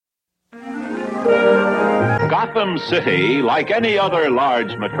Gotham City, like any other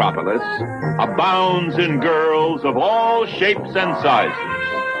large metropolis, abounds in girls of all shapes and sizes.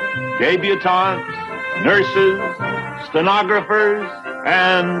 Debutantes, nurses, stenographers,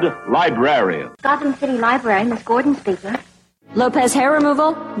 and librarians. Gotham City Library, Miss Gordon speaking. Lopez hair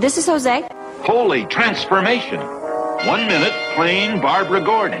removal. This is Jose. Holy transformation. 1 minute, plain Barbara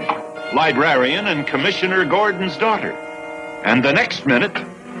Gordon, librarian and Commissioner Gordon's daughter. And the next minute,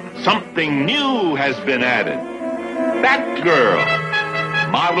 something new has been added.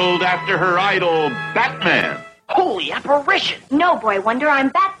 Batgirl, modeled after her idol, Batman. Holy apparition! No, Boy Wonder,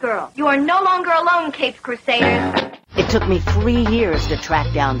 I'm Batgirl. You are no longer alone, Capes Crusaders. It took me 3 years to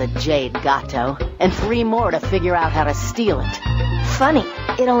track down the Jade Gato, and 3 more to figure out how to steal it. Funny,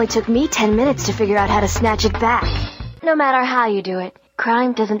 it only took me 10 minutes to figure out how to snatch it back. No matter how you do it,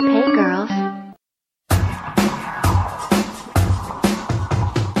 crime doesn't pay, girls.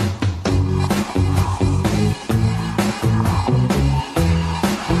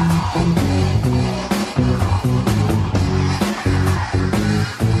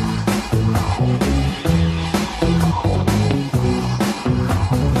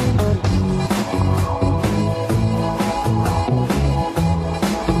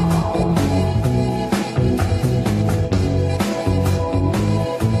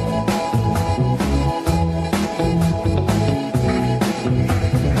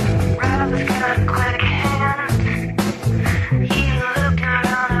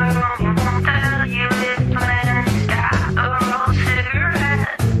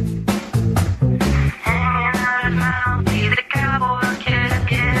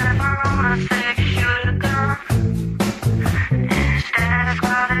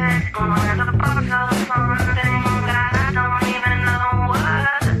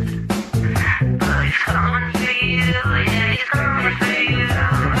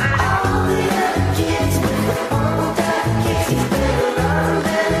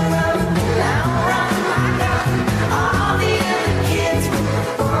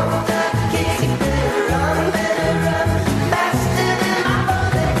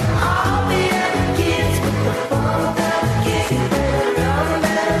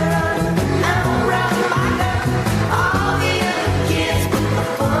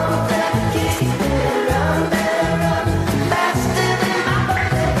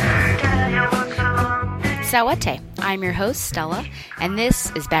 Sawate. I'm your host, Stella, and this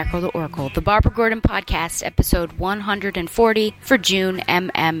is Batgirl the Oracle, the Barbara Gordon podcast, episode 140 for June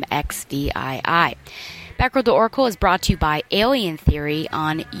MMXVII. Batgirl the Oracle is brought to you by Alien Theory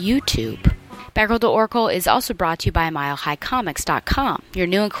on YouTube. Batgirl the Oracle is also brought to you by MileHighComics.com, your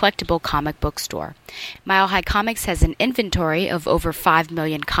new and collectible comic book store. Mile High Comics has an inventory of over 5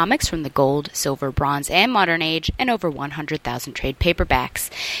 million comics from the gold, silver, bronze, and modern age, and over 100,000 trade paperbacks.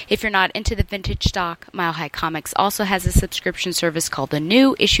 If you're not into the vintage stock, Mile High Comics also has a subscription service called the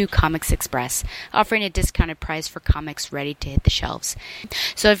New Issue Comics Express, offering a discounted price for comics ready to hit the shelves.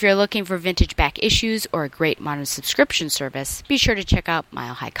 So if you're looking for vintage back issues or a great modern subscription service, be sure to check out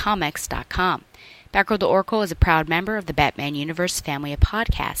MileHighComics.com. Batgirl the Oracle is a proud member of the Batman Universe family of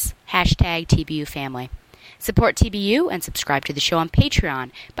podcasts. Hashtag TBU family. Support TBU and subscribe to the show on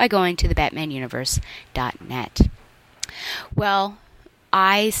Patreon by going to thebatmanuniverse.net. Well,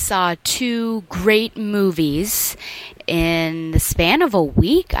 I saw 2 great movies in the span of a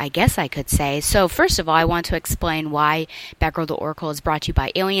week, I guess I could say. So first of all, I want to explain why Batgirl the Oracle is brought to you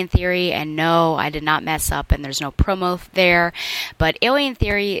by Alien Theory. And no, I did not mess up and there's no promo there. But Alien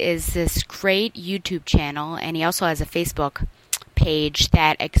Theory is this great YouTube channel, and he also has a Facebook page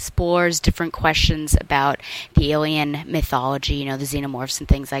that explores different questions about the alien mythology, the xenomorphs and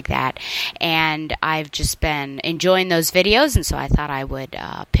things like that. And I've just been enjoying those videos, and so I thought I would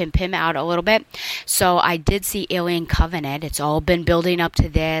pimp him out a little bit. So I did see Alien Covenant. It's all been building up to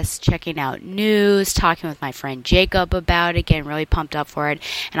this, checking out news, talking with my friend Jacob about it, getting really pumped up for it,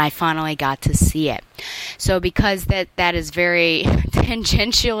 and I finally got to see it. So because that is very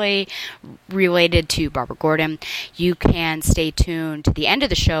tangentially related to Barbara Gordon, you can stay tuned to the end of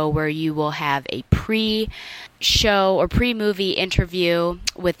the show where you will have a pre-show or pre-movie interview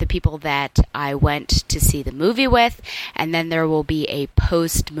with the people that I went to see the movie with, and then there will be a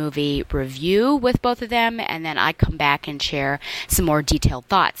post-movie review with both of them, and then I come back and share some more detailed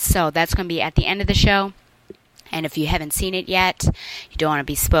thoughts. So that's going to be at the end of the show. And if you haven't seen it yet, you don't want to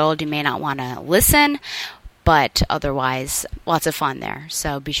be spoiled, you may not want to listen, But otherwise, lots of fun there.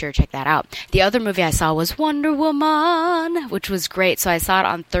 So be sure to check that out. The other movie I saw was Wonder Woman, which was great. So I saw it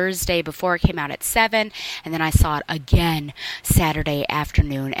on Thursday before it came out at 7. And then I saw it again Saturday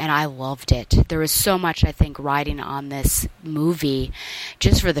afternoon. And I loved it. There was so much, I think, riding on this movie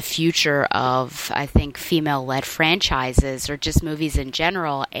just for the future of, I think, female-led franchises or just movies in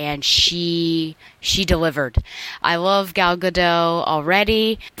general. And she delivered. I love Gal Gadot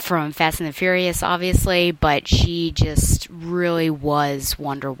already from Fast and the Furious, obviously, but she just really was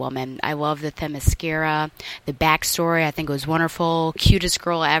Wonder Woman. I love the Themyscira, the backstory. I think it was wonderful. Cutest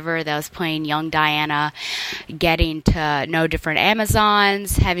girl ever that was playing young Diana, getting to know different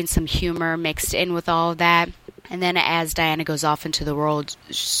Amazons, having some humor mixed in with all of that. And then as Diana goes off into the world,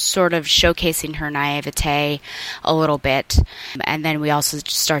 sort of showcasing her naivete a little bit. And then we also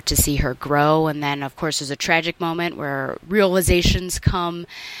start to see her grow. And then, of course, there's a tragic moment where realizations come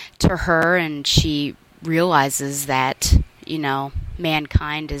to her and she realizes that,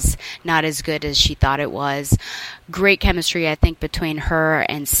 mankind is not as good as she thought it was. Great chemistry, I think, between her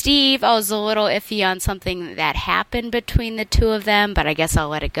and Steve. I was a little iffy on something that happened between the two of them, but I guess I'll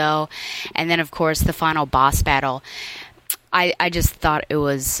let it go. And then, of course, the final boss battle. I just thought it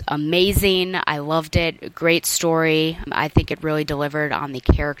was amazing. I loved it. Great story. I think it really delivered on the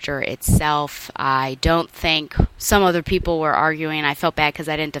character itself. I don't think some other people were arguing. I felt bad because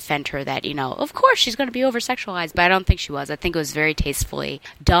I didn't defend her that, of course she's going to be over-sexualized, but I don't think she was. I think it was very tastefully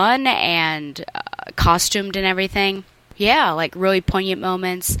done and costumed and everything. Yeah, like really poignant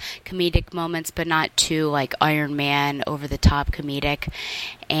moments, comedic moments, but not too like Iron Man, over-the-top comedic.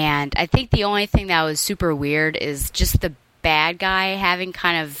 And I think the only thing that was super weird is just the bad guy having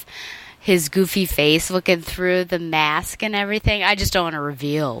kind of his goofy face looking through the mask and everything. I just don't want to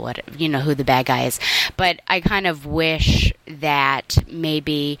reveal who the bad guy is. But I kind of wish that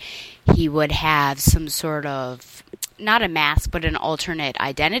maybe he would have some sort of, not a mask, but an alternate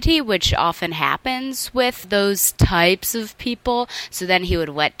identity, which often happens with those types of people. So then he would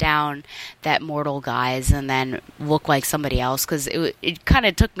let down that mortal guise and then look like somebody else, because it kind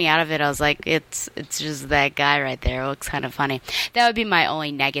of took me out of it. I was like, it's just that guy right there. It looks kind of funny. That would be my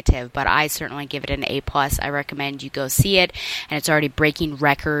only negative, but I certainly give it an A+. I recommend you go see it, and it's already breaking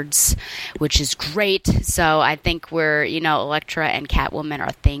records, which is great. So I think Elektra and Catwoman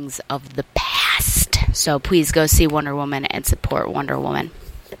are things of the past. So please go see Wonder Woman and support Wonder Woman.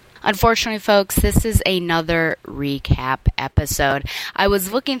 Unfortunately, folks, this is another recap episode. I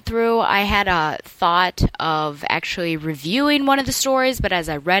was looking through, I had a thought of actually reviewing one of the stories, but as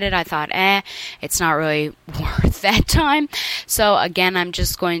I read it, I thought, it's not really worth that time. So again, I'm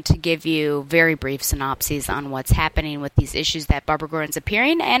just going to give you very brief synopses on what's happening with these issues that Barbara Gordon's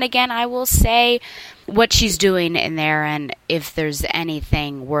appearing. And again, I will say what she's doing in there and if there's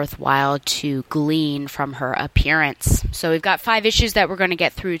anything worthwhile to glean from her appearance. So we've got 5 issues that we're going to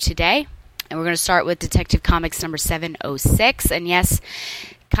get through today, and we're going to start with Detective Comics number 706. And yes,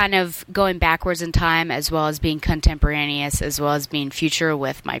 kind of going backwards in time as well as being contemporaneous as well as being future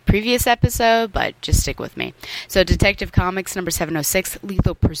with my previous episode, but just stick with me. So Detective Comics number 706,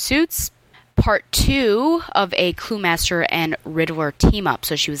 Lethal Pursuits, Part 2 of a Cluemaster and Riddler team-up.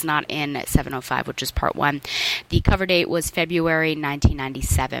 So she was not in 705, which is Part 1. The cover date was February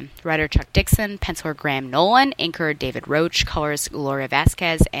 1997. Writer Chuck Dixon, penciler Graham Nolan, inker David Roach, colorist Gloria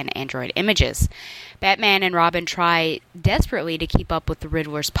Vasquez, and Android Images. Batman and Robin try desperately to keep up with the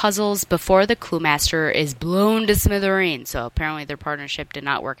Riddler's puzzles before the Cluemaster is blown to smithereens. So apparently their partnership did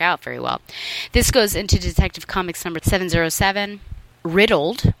not work out very well. This goes into Detective Comics number 707.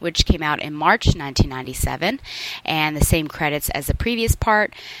 Riddled, which came out in March 1997, and the same credits as the previous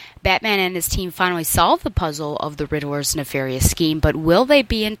part. Batman and his team finally solve the puzzle of the Riddler's nefarious scheme, but will they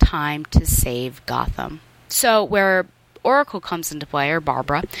be in time to save Gotham? So where Oracle comes into play, or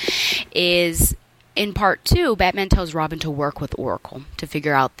Barbara, is in Part 2, Batman tells Robin to work with Oracle to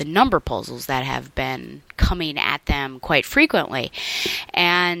figure out the number puzzles that have been coming at them quite frequently.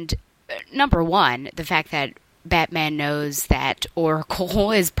 And number one, the fact that Batman knows that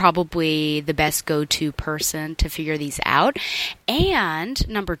Oracle is probably the best go-to person to figure these out. And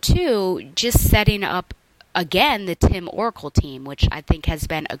number 2, just setting up, again, the Tim Oracle team, which I think has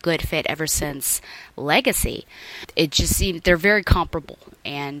been a good fit ever since Legacy. It just seems they're very comparable.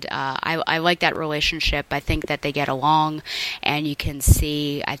 And I like that relationship. I think that they get along, and you can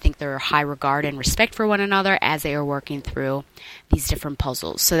see, I think, their high regard and respect for one another as they are working through these different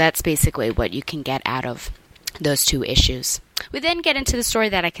puzzles. So that's basically what you can get out of those 2 issues. We then get into the story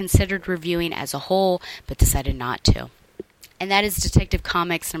that I considered reviewing as a whole, but decided not to. And that is Detective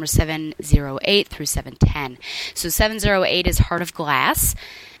Comics number 708 through 710. So 708 is Heart of Glass.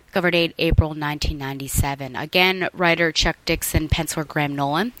 Cover date April 1997. Again, writer Chuck Dixon, penciler Graham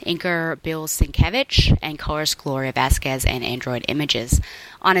Nolan, inker Bill Sienkiewicz, and colorist Gloria Vasquez and Android Images.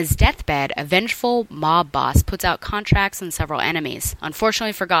 On his deathbed, a vengeful mob boss puts out contracts on several enemies.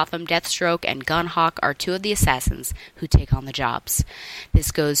 Unfortunately for Gotham, Deathstroke and Gunhawk are two of the assassins who take on the jobs.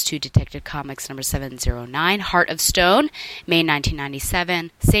 This goes to Detective Comics number 709, Heart of Stone, May 1997.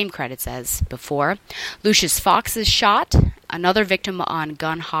 Same credits as before. Lucius Fox is shot, another victim on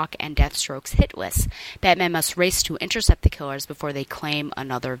Gunhawk and Deathstroke's hit list. Batman must race to intercept the killers before they claim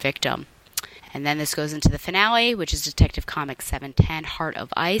another victim. And then this goes into the finale, which is Detective Comics 710, Heart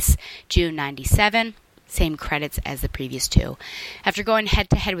of Ice, June 97. Same credits as the previous two. After going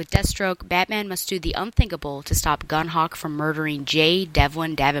head-to-head with Deathstroke, Batman must do the unthinkable to stop Gunhawk from murdering J.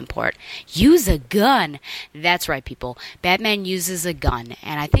 Devlin Davenport. Use a gun! That's right, people. Batman uses a gun.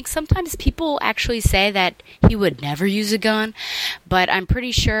 And I think sometimes people actually say that he would never use a gun. But I'm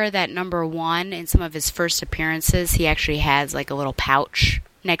pretty sure that number one, in some of his first appearances, he actually has like a little pouch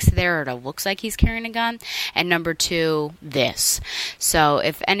next to there, or it looks like he's carrying a gun. And number two, this. So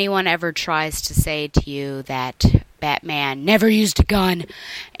if anyone ever tries to say to you that Batman never used a gun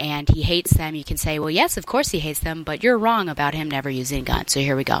and he hates them, you can say, well, yes, of course he hates them, but you're wrong about him never using a gun. So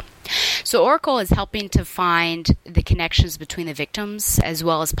here we go. So Oracle is helping to find the connections between the victims as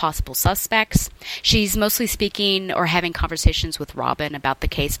well as possible suspects. She's mostly speaking or having conversations with Robin about the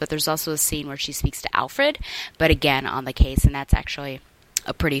case, but there's also a scene where she speaks to Alfred, but again on the case, and that's actually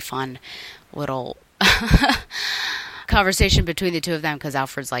a pretty fun little conversation between the two of them because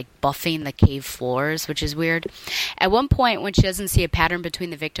Alfred's like buffing the cave floors, which is weird. At one point, when she doesn't see a pattern between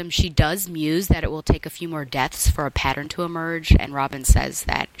the victims, she does muse that it will take a few more deaths for a pattern to emerge, and Robin says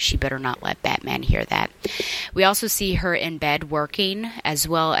that she better not let Batman hear that. We also see her in bed working, as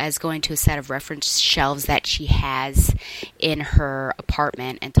well as going to a set of reference shelves that she has in her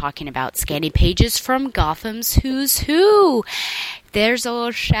apartment and talking about scanning pages from Gotham's Who's Who. There's a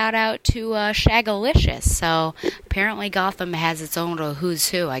little shout out to Shagalicious. So apparently Gotham has its own little who's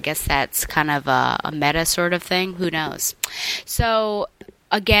who. I guess that's kind of a meta sort of thing. Who knows? So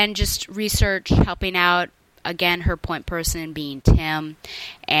again, just research helping out. Again, her point person being Tim,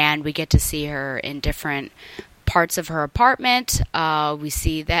 and we get to see her in different parts of her apartment. We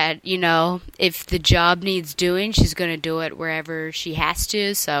see that, you know, if the job needs doing, she's going to do it wherever she has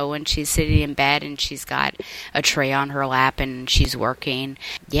to. So when she's sitting in bed and she's got a tray on her lap and she's working,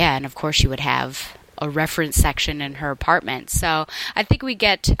 yeah, and of course she would have a reference section in her apartment. So I think we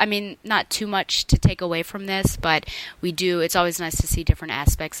get, I mean, not too much to take away from this, but we do, it's always nice to see different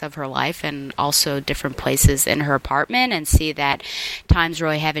aspects of her life and also different places in her apartment and see that times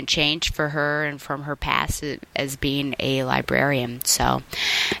really haven't changed for her and from her past as being a librarian. So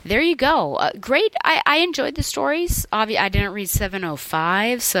there you go. Great. I enjoyed the stories. Obviously, I didn't read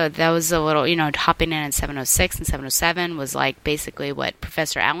 705, so that was a little, you know, hopping in 706 and 707 was like basically what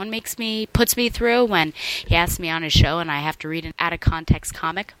Professor Allen puts me through when he asks me on his show and I have to read an out-of-context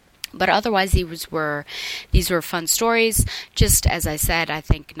comic. But otherwise, these were fun stories. Just as I said, I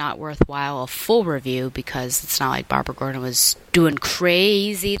think not worthwhile a full review because it's not like Barbara Gordon was doing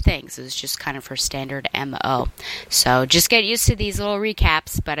crazy things. It was just kind of her standard MO. So just get used to these little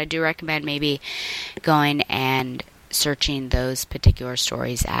recaps, but I do recommend maybe going and searching those particular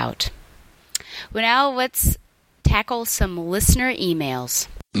stories out. Well, now let's tackle some listener emails.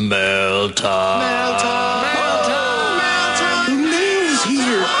 Mail time. Mail time. Mail time. Mail time. The mail's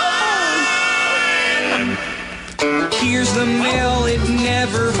here. Here's the mail. It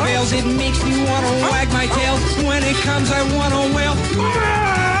never fails. It makes me want to wag my tail. When it comes, I want to wail.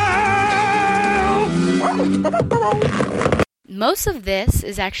 Most of this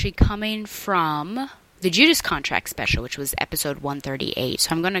is actually coming from the Judas Contract special, which was episode 138.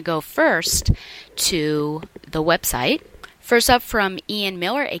 So I'm going to go first to the website. First up from Ian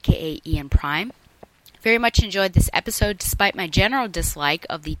Miller, a.k.a. Ian Prime. Very much enjoyed this episode despite my general dislike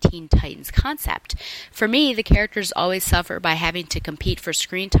of the Teen Titans concept. For me, the characters always suffer by having to compete for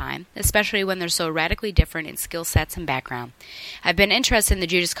screen time, especially when they're so radically different in skill sets and background. I've been interested in the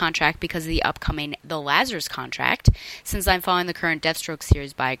Judas Contract because of the upcoming The Lazarus Contract, since I'm following the current Deathstroke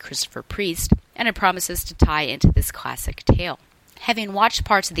series by Christopher Priest, and it promises to tie into this classic tale. Having watched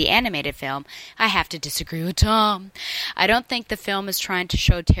parts of the animated film, I have to disagree with Tom. I don't think the film is trying to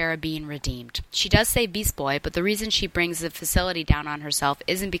show Tara being redeemed. She does save Beast Boy, but the reason she brings the facility down on herself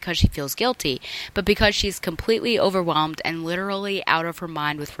isn't because she feels guilty, but because she's completely overwhelmed and literally out of her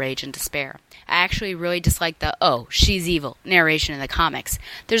mind with rage and despair. I actually really dislike the, oh, she's evil narration in the comics.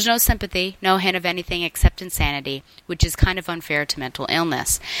 There's no sympathy, no hint of anything except insanity, which is kind of unfair to mental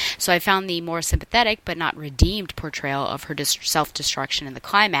illness. So I found the more sympathetic but not redeemed portrayal of her self self-destruction in the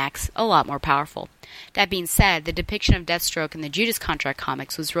climax a lot more powerful. That being said, the depiction of Deathstroke in the Judas Contract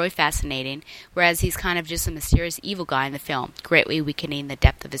comics was really fascinating, whereas he's kind of just a mysterious evil guy in the film, greatly weakening the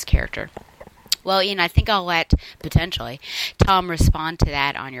depth of his character. Well, Ian, I think I'll let, potentially, Tom respond to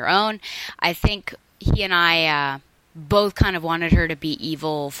that on your own. I think he and I both kind of wanted her to be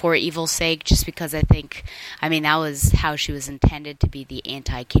evil for evil's sake, just because that was how she was intended to be, the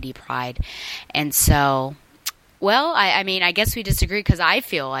anti-Kitty Pryde. And so, well, I guess we disagree, because I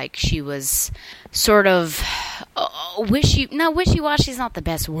feel like she was sort of wishy-washy is not the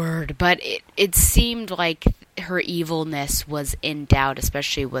best word, but it seemed like her evilness was in doubt,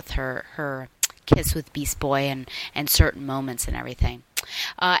 especially with her kiss with Beast Boy and certain moments and everything.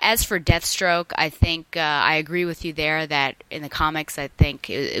 As for Deathstroke, I think I agree with you there that in the comics, I think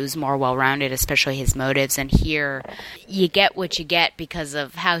it was more well-rounded, especially his motives. And here, you get what you get because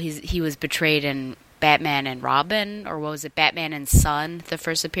of how he was betrayed in Batman and Robin, or what was it, Batman and Son, the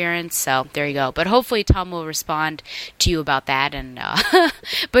first appearance. So there you go. But hopefully Tom will respond to you about that. And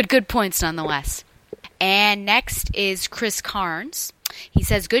but good points nonetheless. And next is Chris Carnes. He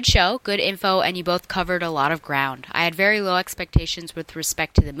says, good show, good info, and you both covered a lot of ground. I had very low expectations with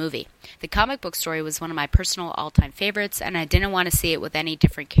respect to the movie. The comic book story was one of my personal all-time favorites, and I didn't want to see it with any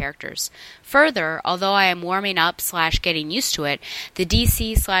different characters. Further, although I am warming up / getting used to it, the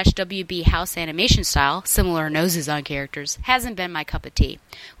DC / WB house animation style, similar noses on characters, hasn't been my cup of tea.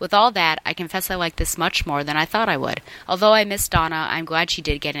 With all that, I confess I like this much more than I thought I would. Although I miss Donna, I'm glad she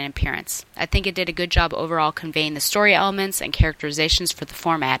did get an appearance. I think it did a good job overall conveying the story elements and characterizations for the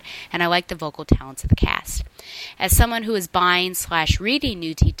format, and I like the vocal talents of the cast. As someone who is buying / reading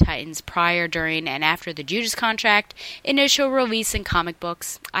New Teen Titans prior, during, and after the Judas Contract initial release in comic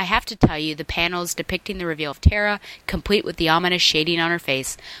books, I have to tell you the panels depicting the reveal of Tara, complete with the ominous shading on her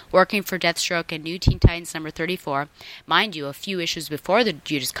face, working for Deathstroke and New Teen Titans number 34, mind you, a few issues before the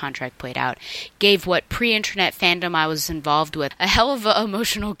Judas Contract played out, gave what pre-internet fandom I was involved with a hell of an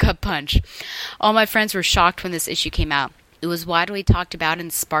emotional gut punch. All my friends were shocked when this issue came out. It was widely talked about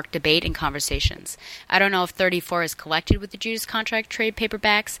and sparked debate and conversations. I don't know if 34 is collected with the Judas Contract trade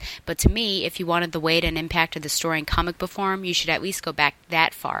paperbacks, but to me, if you wanted the weight and impact of the story in comic book form, you should at least go back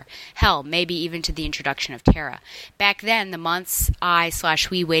that far. Hell, maybe even to the introduction of Tara. Back then, the months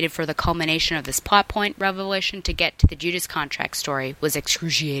we waited for the culmination of this plot point revelation to get to the Judas Contract story was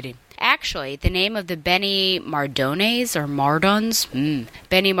excruciating. Actually, the name of the Benny Mardones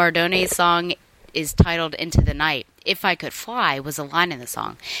Benny Mardones song is titled Into the Night. If I Could Fly was a line in the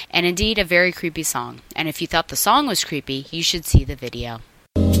song, and indeed a very creepy song. And if you thought the song was creepy, you should see the video.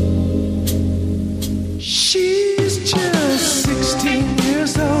 She's just 16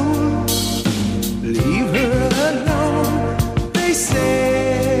 years old. Leave her alone, they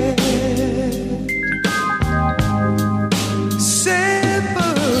said. Separated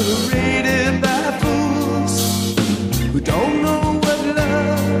by fools who don't know what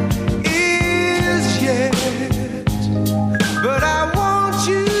love is yet. But I want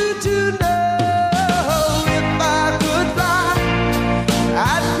you to know, if I could fly,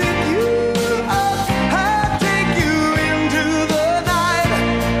 I'd pick you up, I'd take you into the night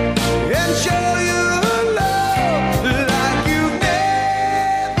and show you love like you've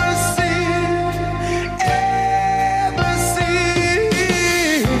never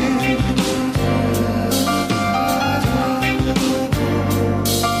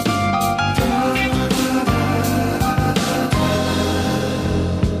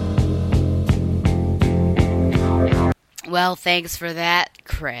Well, thanks for that,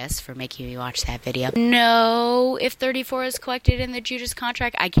 Chris, for making me watch that video. No, if 34 is collected in the Judas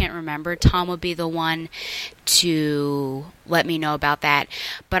Contract, I can't remember. Tom would be the one to let me know about that.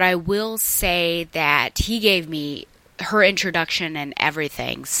 But I will say that he gave me her introduction and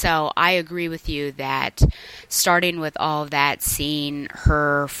everything. So I agree with you that starting with all of that, seeing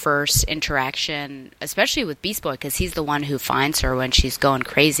her first interaction, especially with Beast Boy, because he's the one who finds her when she's going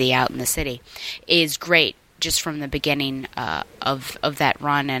crazy out in the city, is great. Just from the beginning of that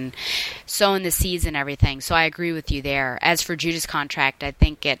run and sowing the seeds and everything. So I agree with you there. As for Judas Contract, I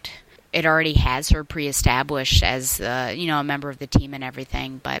think it already has her pre-established as a member of the team and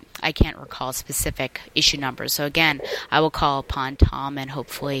everything, but I can't recall specific issue numbers. So again, I will call upon Tom and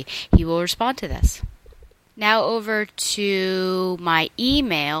hopefully he will respond to this. Now over to my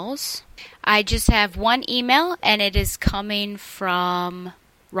emails. I just have one email, and it is coming from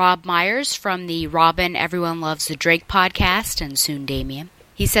Rob Myers from the Robin Everyone Loves the Drake podcast, and soon Damien.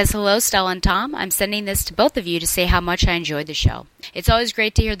 He says, hello, Stella and Tom. I'm sending this to both of you to say how much I enjoyed the show. It's always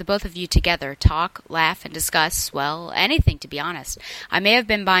great to hear the both of you together talk, laugh, and discuss, well, anything, to be honest. I may have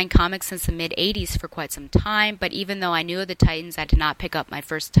been buying comics since the mid-'80s for quite some time, but even though I knew of the Titans, I did not pick up my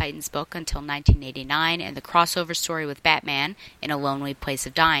first Titans book until 1989 and the crossover story with Batman in A Lonely Place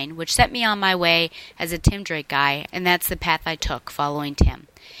of Dying, which set me on my way as a Tim Drake guy, and that's the path I took, following Tim.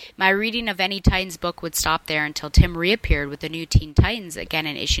 My reading of any Titans book would stop there until Tim reappeared with the new Teen Titans again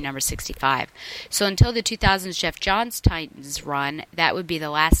in issue number 65. So until the 2000s Jeff Johns Titans run, that would be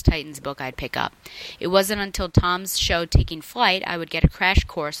the last Titans book I'd pick up. It wasn't until Tom's show Taking Flight I would get a crash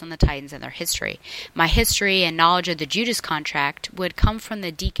course on the Titans and their history. My history and knowledge of the Judas Contract would come from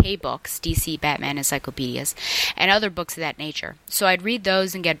the DK books, DC Batman Encyclopedias, and other books of that nature. So I'd read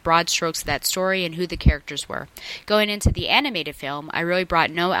those and get broad strokes of that story and who the characters were. Going into the animated film, I really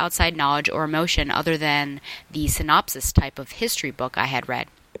brought no outside knowledge or emotion other than the synopsis type of history book I had read.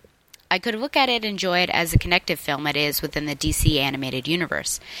 I could look at it and enjoy it as a connective film it is within the DC animated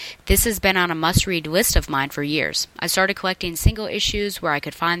universe. This has been on a must-read list of mine for years. I started collecting single issues where I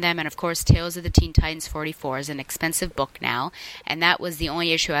could find them, and of course Tales of the Teen Titans 44 is an expensive book now, and that was the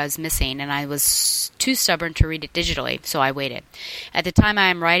only issue I was missing, and I was too stubborn to read it digitally, so I waited. At the time I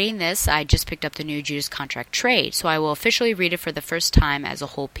am writing this, I just picked up the new Judas Contract trade, so I will officially read it for the first time as a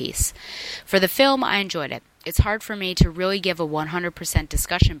whole piece. For the film, I enjoyed it. It's hard for me to really give a 100%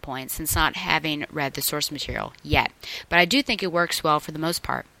 discussion point since not having read the source material yet, but I do think it works well for the most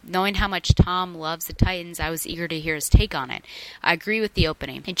part. Knowing how much Tom loves the Titans, I was eager to hear his take on it. I agree with the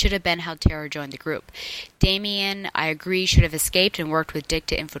opening. It should have been how Terra joined the group. Damian, I agree, should have escaped and worked with Dick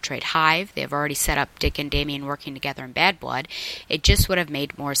to infiltrate Hive. They have already set up Dick and Damian working together in Bad Blood. It just would have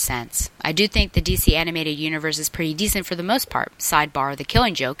made more sense. I do think the DC animated universe is pretty decent for the most part. Sidebar, the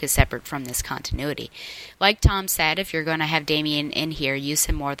Killing Joke is separate from this continuity. Like Tom said, if you're going to have Damian in here, use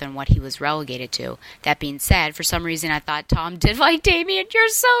him more than what he was relegated to. That being said, for some reason I thought Tom did like Damian. You're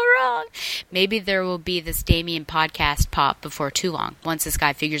so wrong. Maybe there will be this Damian podcast pop before too long, once this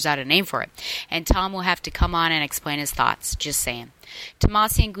guy figures out a name for it. And Tom will have to come on and explain his thoughts. Just saying.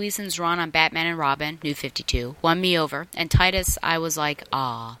 Tomasi and Gleason's run on Batman and Robin, New 52, won me over, and Titus, I was like,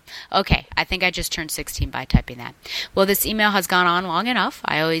 ah. Okay, I think I just turned 16 by typing that. Well, this email has gone on long enough.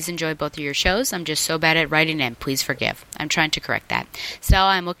 I always enjoy both of your shows. I'm just so bad at writing in. Please forgive. I'm trying to correct that. Stella,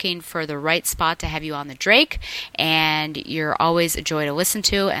 I'm looking for the right spot to have you on the Drake, and you're always a joy to listen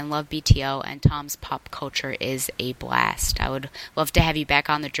to, and love BTO, and Tom's pop culture is a blast. I would love to have you back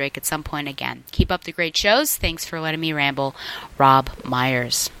on the Drake at some point again. Keep up the great shows. Thanks for letting me ramble. Rob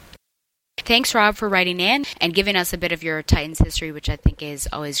Myers. Thanks, Rob, for writing in and giving us a bit of your Titans history, which I think is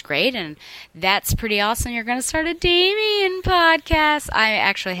always great. And that's pretty awesome. You're going to start a Damian podcast. I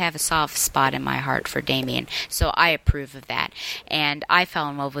actually have a soft spot in my heart for Damian, so I approve of that. And I fell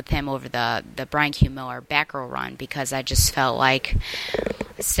in love with him over the Brian Q. Miller Batgirl run because I just felt like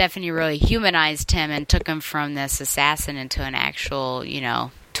Stephanie really humanized him and took him from this assassin into an actual,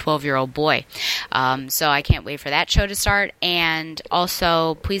 12-year-old boy. So I can't wait for that show to start. And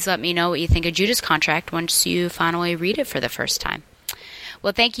also, please let me know what you think of Judas Contract once you finally read it for the first time.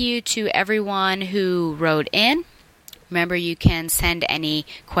 Well, thank you to everyone who wrote in. Remember, you can send any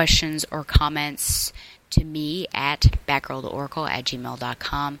questions or comments to me at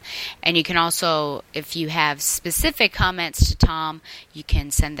batgirltheoracle@gmail.com. And you can also, if you have specific comments to Tom, you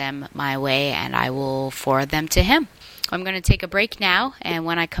can send them my way and I will forward them to him. I'm going to take a break now, and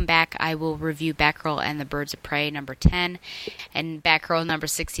when I come back, I will review Batgirl and the Birds of Prey number 10 and Batgirl number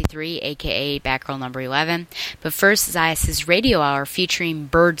 63, a.k.a. Batgirl number 11. But first, Zaius' Radio Hour featuring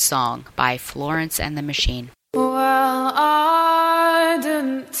Birdsong by Florence and the Machine. Well, I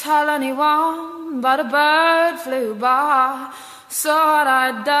didn't tell anyone, but a bird flew by. So what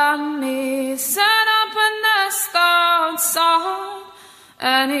I'd done, he set up a nest outside,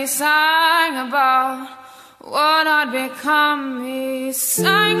 and he sang about what I'd become. He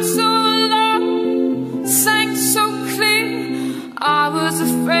sang so loud, sang so clear, I was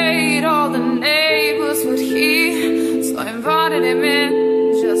afraid all the neighbors would hear. So I invited him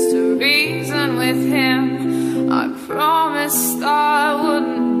in just to reason with him. I promised I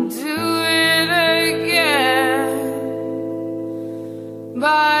wouldn't do it again.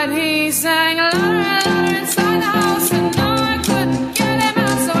 But he sang louder and louder inside the house, and I couldn't get him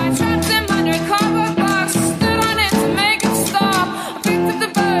out. So I trapped him under a cardboard box, stood on it to make him stop. I picked up the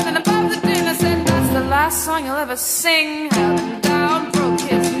bird and above the din I said, that's the last song you'll ever sing. Held him down, broke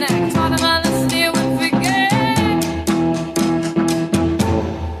his neck, taught him a lesson he would forget.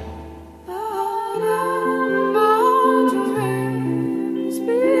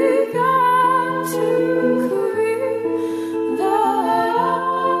 Began to career that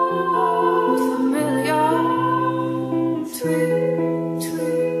I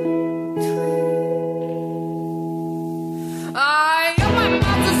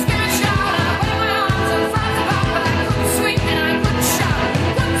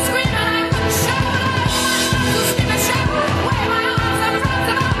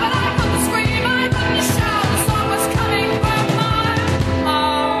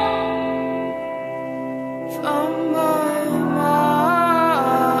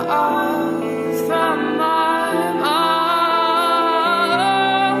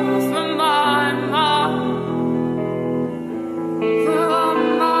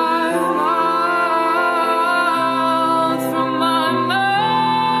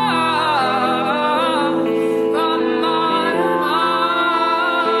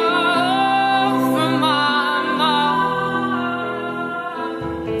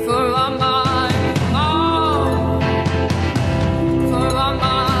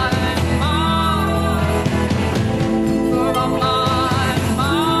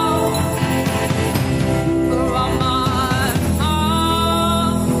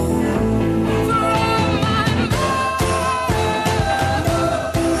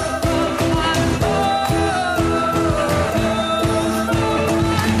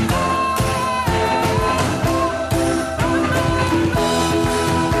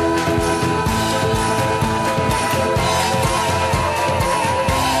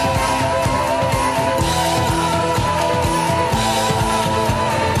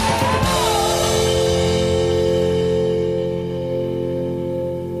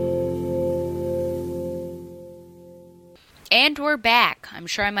And we're back. I'm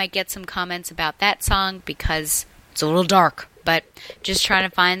sure I might get some comments about that song because it's a little dark, but just trying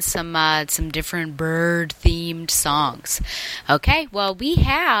to find some different bird-themed songs. Okay, well, we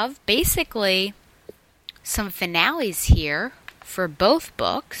have basically some finales here for both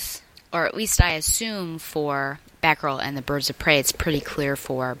books, or at least I assume for Batgirl and the Birds of Prey. It's pretty clear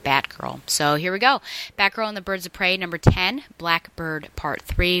for Batgirl. So here we go. Batgirl and the Birds of Prey, number 10, Blackbird Part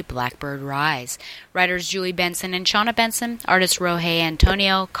 3, Blackbird Rise. Writers Julie Benson and Shauna Benson. Artist Rohei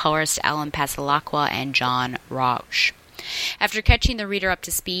Antonio. Colorist Alan Pasalacqua and John Rauch. After catching the reader up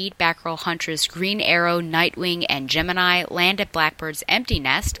to speed, Batgirl, Huntress, Green Arrow, Nightwing, and Gemini land at Blackbird's empty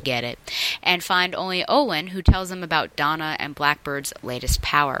nest, get it, and find only Owen, who tells them about Donna and Blackbird's latest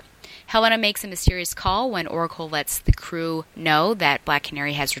power. Helena makes a mysterious call when Oracle lets the crew know that Black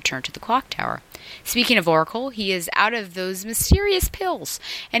Canary has returned to the clock tower. Speaking of Oracle, he is out of those mysterious pills,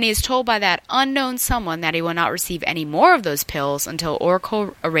 and he is told by that unknown someone that he will not receive any more of those pills until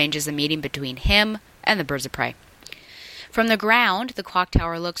Oracle arranges a meeting between him and the Birds of Prey. From the ground, the clock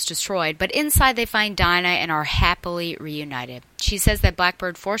tower looks destroyed, but inside they find Dinah and are happily reunited. She says that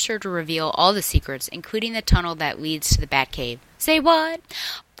Blackbird forced her to reveal all the secrets, including the tunnel that leads to the Batcave. Say what?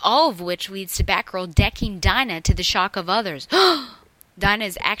 All of which leads to Batgirl decking Dinah to the shock of others. Dinah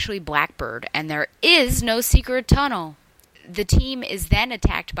is actually Blackbird, and there is no secret tunnel. The team is then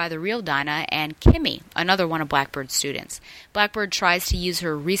attacked by the real Dinah and Kimmy, another one of Blackbird's students. Blackbird tries to use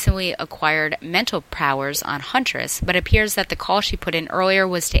her recently acquired mental powers on Huntress, but appears that the call she put in earlier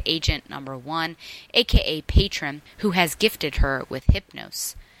was to Agent Number 1, aka Patron, who has gifted her with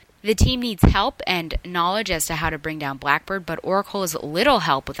Hypnos. The team needs help and knowledge as to how to bring down Blackbird, but Oracle is little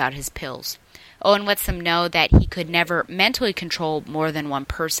help without his pills. Owen lets them know that he could never mentally control more than one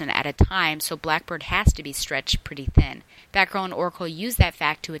person at a time, so Blackbird has to be stretched pretty thin. Batgirl and Oracle use that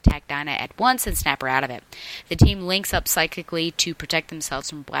fact to attack Dinah at once and snap her out of it. The team links up psychically to protect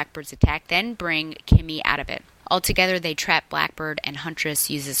themselves from Blackbird's attack, then bring Kimmy out of it. Altogether, they trap Blackbird, and Huntress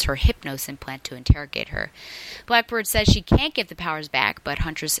uses her Hypnos implant to interrogate her. Blackbird says she can't give the powers back, but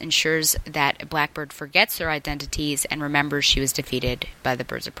Huntress ensures that Blackbird forgets their identities and remembers she was defeated by the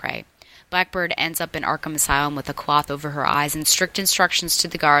Birds of Prey. Blackbird ends up in Arkham Asylum with a cloth over her eyes and strict instructions to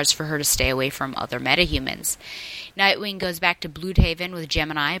the guards for her to stay away from other metahumans. Nightwing goes back to Bloodhaven with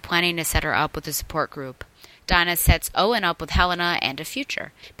Gemini, planning to set her up with a support group. Dinah sets Owen up with Helena and a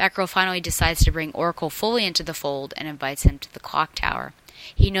future. Batgirl finally decides to bring Oracle fully into the fold and invites him to the clock tower.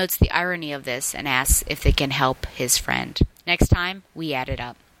 He notes the irony of this and asks if they can help his friend. Next time, we add it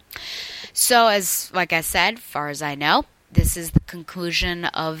up. So, like I said, far as I know, this is the conclusion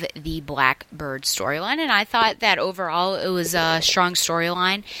of the Blackbird storyline, and I thought that overall it was a strong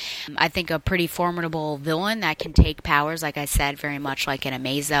storyline. I think a pretty formidable villain that can take powers, like I said, very much like an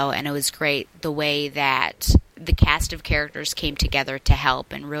Amazo, and it was great the way that the cast of characters came together to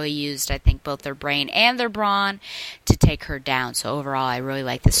help and really used, I think, both their brain and their brawn to take her down. So overall, I really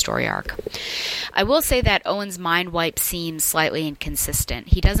like this story arc. I will say that Owen's mind wipe seems slightly inconsistent.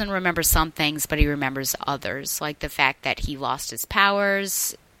 He doesn't remember some things, but he remembers others, like the fact that he lost his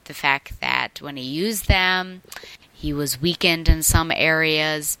powers, the fact that when he used them, he was weakened in some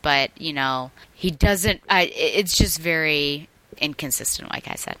areas, but, he doesn't, it's just very inconsistent, like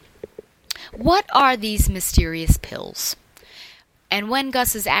I said. What are these mysterious pills? And when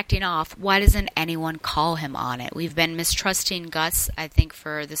Gus is acting off, why doesn't anyone call him on it? We've been mistrusting Gus, I think,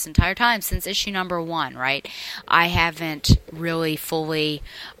 for this entire time, since issue number 1, right? I haven't really fully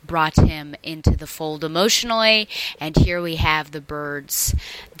brought him into the fold emotionally, and here we have the birds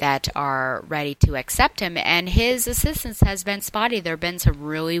that are ready to accept him, and his assistance has been spotty. There have been some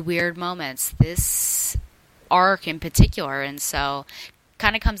really weird moments, this arc in particular, and so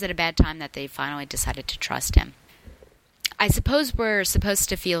kind of comes at a bad time that they finally decided to trust him. I suppose we're supposed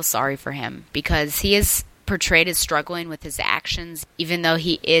to feel sorry for him because he is portrayed as struggling with his actions, even though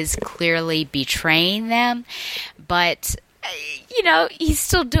he is clearly betraying them. But, he's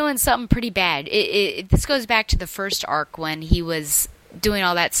still doing something pretty bad. This goes back to the first arc when he was doing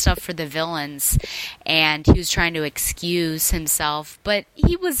all that stuff for the villains and he was trying to excuse himself, but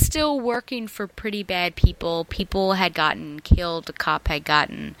he was still working for pretty bad people. People had gotten killed, a cop had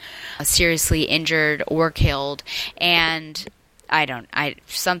gotten seriously injured or killed, and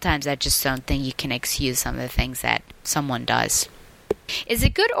sometimes I just don't think you can excuse some of the things that someone does. Is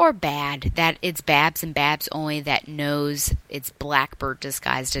it good or bad that it's Babs and Babs only that knows it's Blackbird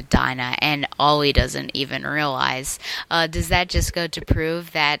disguised as Dinah and Ollie doesn't even realize? Does that just go to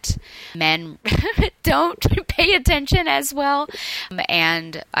prove that men don't pay attention as well?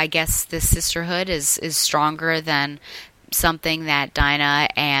 And I guess this sisterhood is stronger than something that Dinah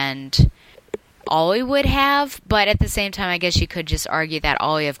and Ollie would have, but at the same time, I guess you could just argue that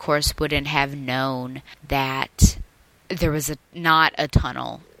Ollie, of course, wouldn't have known that there was not a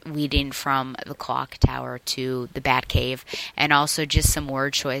tunnel leading from the clock tower to the Batcave, and also just some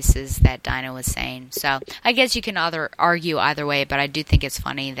word choices that Dinah was saying. So I guess you can argue either way, but I do think it's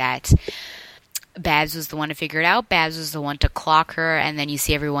funny that Babs was the one to figure it out. Babs was the one to clock her, and then you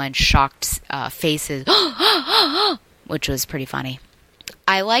see everyone's shocked faces, which was pretty funny.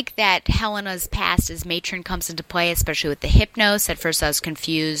 I like that Helena's past as matron comes into play, especially with the Hypnos. At first I was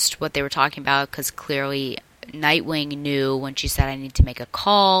confused what they were talking about, because clearly Nightwing knew when she said, I need to make a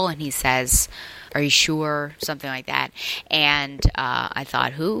call, and he says, are you sure? Something like that. And I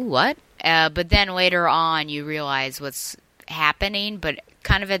thought, who? What? But then later on you realize what's happening, but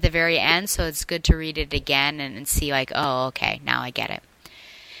kind of at the very end, so it's good to read it again and see like, oh, okay, now I get it.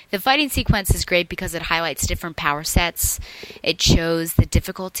 The fighting sequence is great because it highlights different power sets. It shows the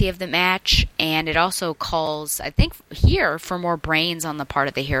difficulty of the match, and it also calls, I think, here for more brains on the part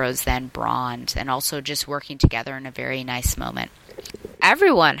of the heroes than brawn, and also just working together in a very nice moment.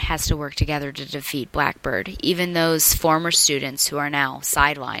 Everyone has to work together to defeat Blackbird, even those former students who are now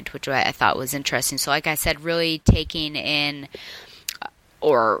sidelined, which I thought was interesting. So like I said, really taking in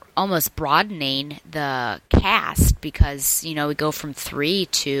or almost broadening the cast, because, you know, we go from 3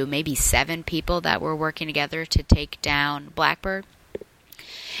 to maybe 7 people that were working together to take down Blackbird.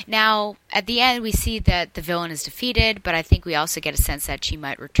 Now, at the end, we see that the villain is defeated, but I think we also get a sense that she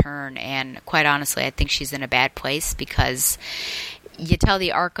might return, and quite honestly, I think she's in a bad place, because you tell the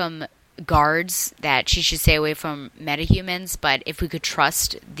Arkham guards that she should stay away from metahumans, but if we could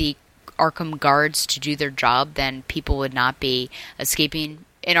trust the Arkham guards to do their job, then people would not be escaping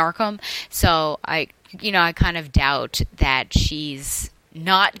in Arkham. So I kind of doubt that she's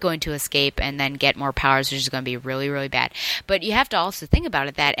not going to escape and then get more powers, which is going to be really, really bad. But you have to also think about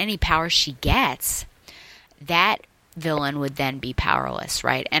it, that any power she gets, that villain would then be powerless,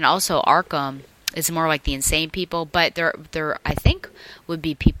 right? And also Arkham is more like the insane people, but there I think would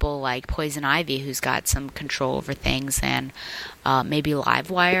be people like Poison Ivy, who's got some control over things, and maybe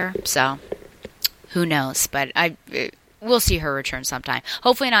Livewire. So who knows? But we'll see her return sometime.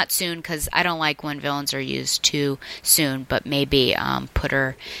 Hopefully not soon, because I don't like when villains are used too soon. But maybe put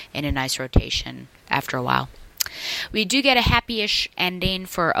her in a nice rotation after a while. We do get a happy-ish ending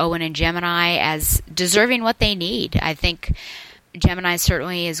for Owen and Gemini, as deserving what they need. I think Gemini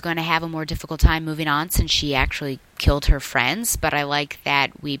certainly is going to have a more difficult time moving on, since she actually killed her friends, but I like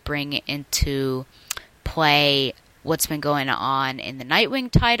that we bring into play what's been going on in the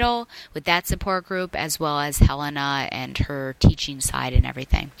Nightwing title with that support group, as well as Helena and her teaching side and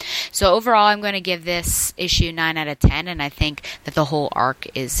everything. So overall, I'm going to give this issue 9 out of 10, and I think that the whole arc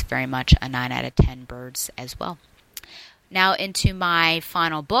is very much a 9 out of 10 birds as well. Now into my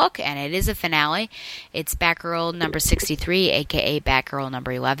final book, and it is a finale. It's Batgirl number 63, aka Batgirl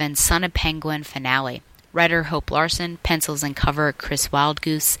number 11, Son of Penguin finale. Writer Hope Larson, pencils and cover Chris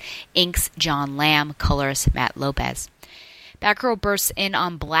Wildgoose, inks John Lamb, colorist Matt Lopez. Batgirl bursts in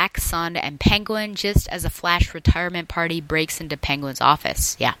on Black Sun and Penguin just as a Flash retirement party breaks into Penguin's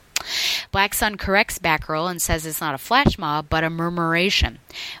office. Yeah. Black Sun corrects Batgirl and says it's not a flash mob, but a murmuration.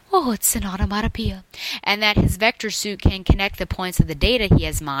 Oh, it's an onomatopoeia. And that his vector suit can connect the points of the data he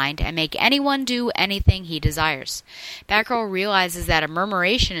has mined and make anyone do anything he desires. Batgirl realizes that a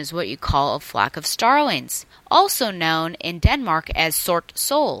murmuration is what you call a flock of starlings, also known in Denmark as Sort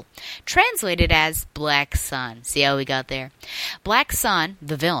Sol, translated as Black Sun. See how we got there? Black Sun,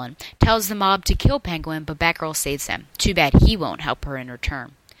 the villain, tells the mob to kill Penguin, but Batgirl saves him. Too bad he won't help her in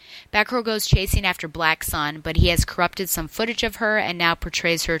return. Batgirl goes chasing after Black Sun, but he has corrupted some footage of her and now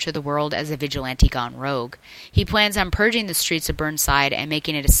portrays her to the world as a vigilante gone rogue. He plans on purging the streets of Burnside and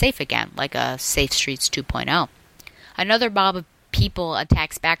making it safe again, like a Safe Streets 2.0. Another mob of people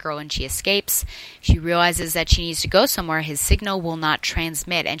attacks Batgirl and she escapes. She realizes that she needs to go somewhere his signal will not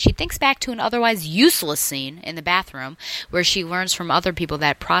transmit, and she thinks back to an otherwise useless scene in the bathroom where she learns from other people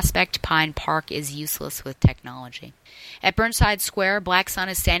that Prospect Pine Park is useless with technology. At Burnside Square, Black Sun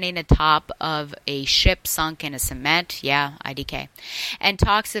is standing atop of a ship sunk in a cement, IDK, and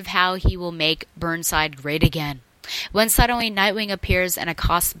talks of how he will make Burnside great again. When suddenly Nightwing appears and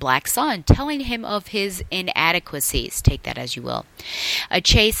accosts Black Sun, telling him of his inadequacies. Take that as you will. A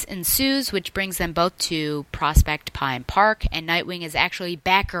chase ensues, which brings them both to Prospect Pine Park, and Nightwing is actually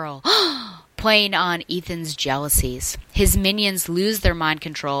Batgirl, playing on Ethan's jealousies. His minions lose their mind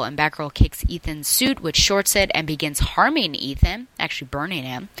control, and Batgirl kicks Ethan's suit, which shorts it and begins harming Ethan, actually burning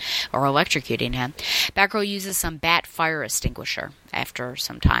him, or electrocuting him. Batgirl uses some bat fire extinguisher after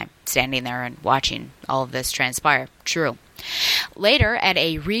some time, standing there and watching all of this transpire. True. Later, at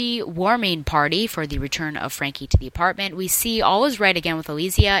a re-warming party for the return of Frankie to the apartment, we see all is right again with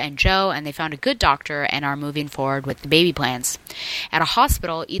Elysia and Joe, and they found a good doctor and are moving forward with the baby plans. At a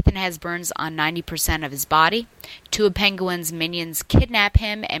hospital, Ethan has burns on 90% of his body. Two of Penguin's minions kidnap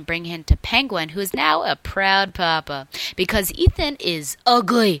him and bring him to Penguin, who is now a proud papa, because Ethan is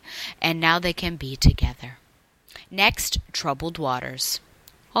ugly, and now they can be together. Next, Troubled Waters.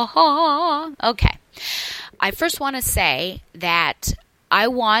 Okay. I first want to say that I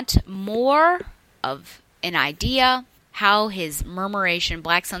want more of an idea how his murmuration,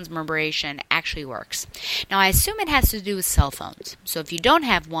 Black Sun's murmuration, actually works. Now, I assume it has to do with cell phones. So if you don't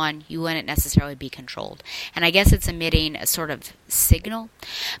have one, you wouldn't necessarily be controlled. And I guess it's emitting a sort of signal.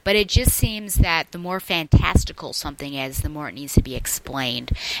 But it just seems that the more fantastical something is, the more it needs to be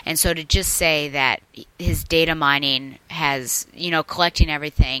explained. And so to just say that his data mining has, collecting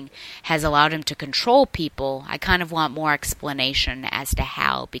everything, has allowed him to control people, I kind of want more explanation as to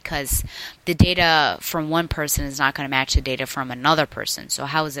how, because the data from one person is not going to match the data from another person. So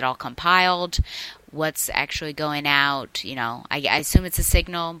how is it all compiled? What's actually going out? I assume it's a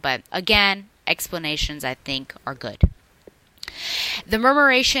signal, but again, explanations I think are good. The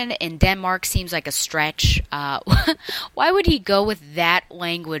murmuration in Denmark seems like a stretch. Why would he go with that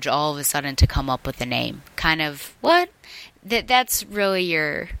language all of a sudden to come up with a name? Kind of, what? That's really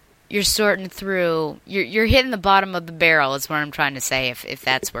you're sorting through, you're hitting the bottom of the barrel is what I'm trying to say, if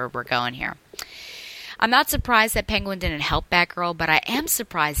that's where we're going here. I'm not surprised that Penguin didn't help Batgirl, but I am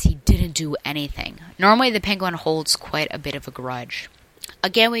surprised he didn't do anything. Normally the Penguin holds quite a bit of a grudge.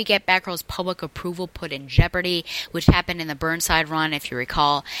 Again, we get Batgirl's public approval put in jeopardy, which happened in the Burnside run, if you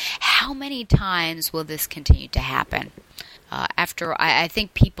recall. How many times will this continue to happen? I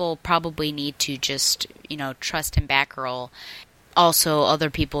think people probably need to just, trust in Batgirl. Also, other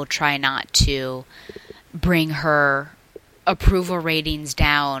people try not to bring her approval ratings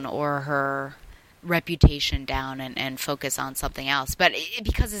down or her reputation down and focus on something else. But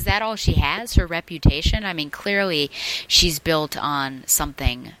because is that all she has, her reputation? I mean, clearly she's built on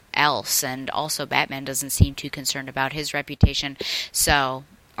something else, and also Batman doesn't seem too concerned about his reputation. So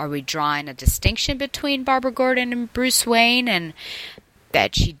are we drawing a distinction between Barbara Gordon and Bruce Wayne, and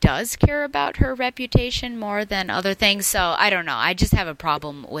that she does care about her reputation more than other things? So I don't know. I just have a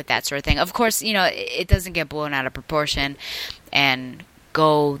problem with that sort of thing. Of course, it doesn't get blown out of proportion and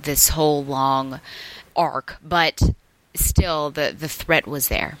go this whole long arc, but still the threat was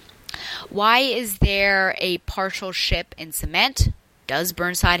there. Why is there a partial ship in cement? Does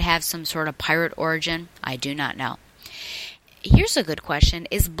Burnside have some sort of pirate origin? I do not know. Here's a good question.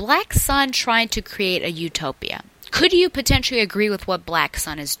 Is Black Sun trying to create a utopia? Could you potentially agree with what Black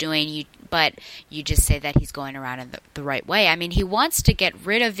Sun is doing, but you just say that he's going around in the right way? I mean, he wants to get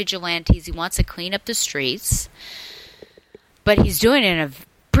rid of vigilantes. He wants to clean up the streets. But he's doing it in a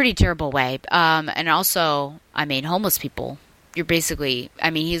pretty terrible way. And also, homeless people, you're basically,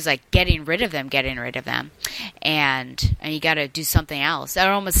 he's like getting rid of them. And you got to do something else. That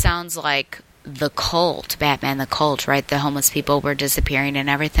almost sounds like the cult, Batman the cult, right? The homeless people were disappearing and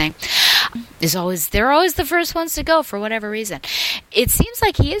everything. They're always the first ones to go for whatever reason. It seems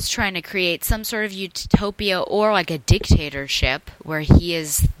like he is trying to create some sort of utopia or like a dictatorship where he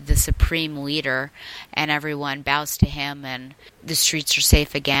is the supreme leader and everyone bows to him and the streets are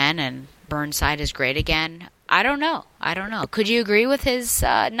safe again and Burnside is great again. I don't know. Could you agree with his,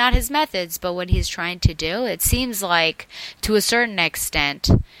 not his methods, but what he's trying to do? It seems like, to a certain extent,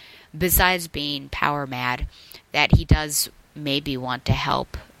 besides being power mad, that he does maybe want to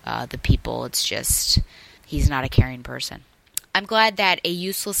help the people. It's just he's not a caring person. I'm glad that a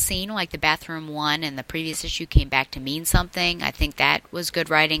useless scene like the bathroom one in the previous issue came back to mean something. I think that was good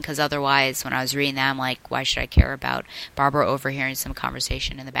writing, because otherwise when I was reading that, I'm like, why should I care about Barbara overhearing some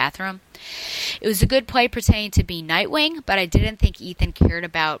conversation in the bathroom? It was a good play pretending to be Nightwing, but I didn't think Ethan cared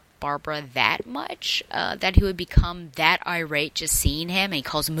about Barbara that much, that he would become that irate just seeing him, and he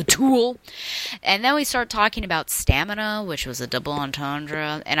calls him a tool. And then we start talking about stamina, which was a double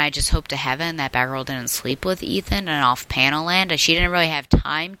entendre, and I just hope to heaven that Batgirl didn't sleep with Ethan in off-panel land. She didn't really have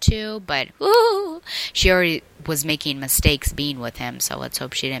time to, but she already was making mistakes being with him, so let's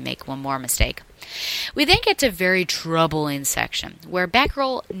hope she didn't make one more mistake. We then get to a very troubling section, where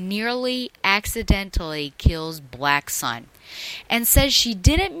Batgirl nearly accidentally kills Black Sun, and says she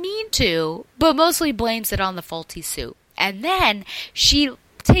didn't mean to, but mostly blames it on the faulty suit. And then she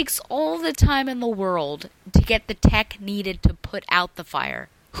takes all the time in the world to get the tech needed to put out the fire.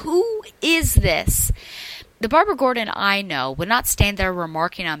 Who is this? The Barbara Gordon I know would not stand there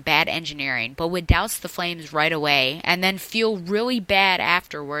remarking on bad engineering, but would douse the flames right away and then feel really bad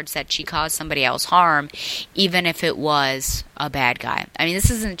afterwards that she caused somebody else harm, even if it was a bad guy. I mean, this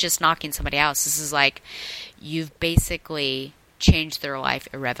isn't just knocking somebody else. This is like you've basically changed their life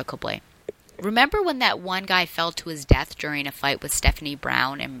irrevocably. Remember when that one guy fell to his death during a fight with Stephanie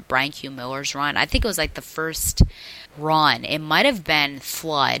Brown and Brian Q. Miller's run? I think it was like the first run. It might have been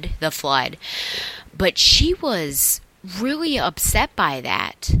The Flood. But she was really upset by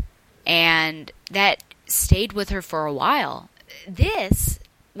that. And that stayed with her for a while. This,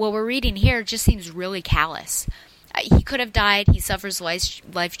 what we're reading here, just seems really callous. He could have died. He suffers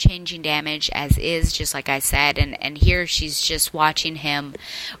life-changing damage, as is, just like I said. And here she's just watching him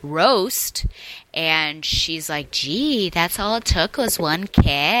roast. And she's like, gee, that's all it took was one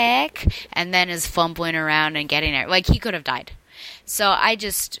kick. And then is fumbling around and getting it. Like, he could have died. So I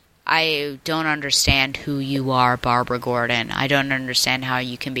don't understand who you are, Barbara Gordon. I don't understand how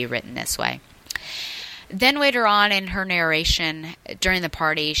you can be written this way. Then later on in her narration during the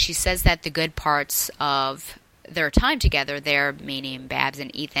party, she says that the good parts of their time together there, meaning Babs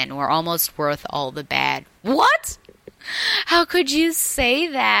and Ethan, were almost worth all the bad. What? How could you say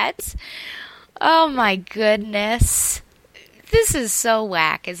that? Oh my goodness. This is so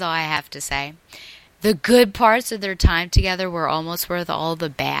whack, is all I have to say. The good parts of their time together were almost worth all the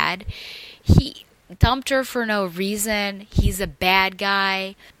bad. He dumped her for no reason. He's a bad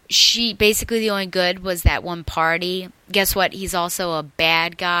guy. She, basically the only good was that one party. Guess what? He's also a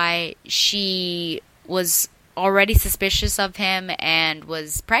bad guy. She was already suspicious of him and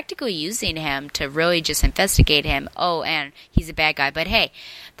was practically using him to really just investigate him. Oh, and he's a bad guy. But hey,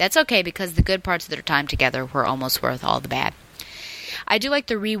 that's okay because the good parts of their time together were almost worth all the bad. I do like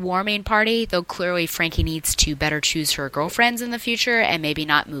the rewarming party, though clearly Frankie needs to better choose her girlfriends in the future and maybe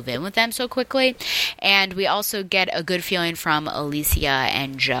not move in with them so quickly. And we also get a good feeling from Alicia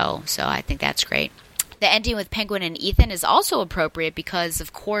and Joe, so I think that's great. The ending with Penguin and Ethan is also appropriate because,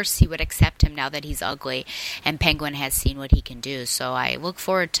 of course, he would accept him now that he's ugly, and Penguin has seen what he can do. So I look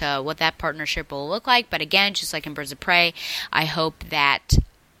forward to what that partnership will look like. But again, just like in Birds of Prey, I hope that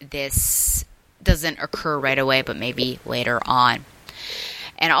this doesn't occur right away, but maybe later on.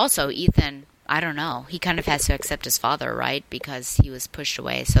 And also, Ethan, I don't know, he kind of has to accept his father, right? Because he was pushed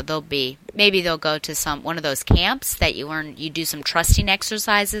away. So maybe they'll go to one of those camps that you do some trusting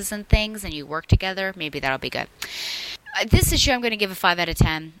exercises and things, and you work together. Maybe that'll be good. This issue I'm going to give a 5 out of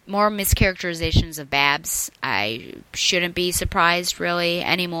 10. More mischaracterizations of Babs. I shouldn't be surprised, really,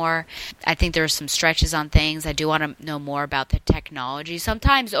 anymore. I think there are some stretches on things. I do want to know more about the technology.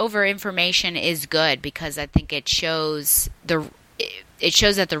 Sometimes over-information is good because I think it shows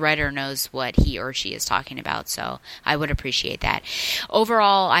that the writer knows what he or she is talking about, so I would appreciate that.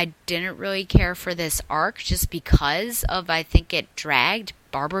 Overall, I didn't really care for this arc just because I think it dragged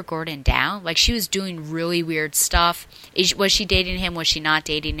Barbara Gordon down. Like, she was doing really weird stuff. Was she dating him? Was she not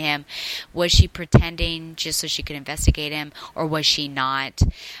dating him? Was she pretending just so she could investigate him? Or was she not?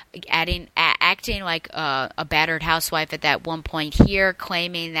 Acting like a battered housewife at that one point here,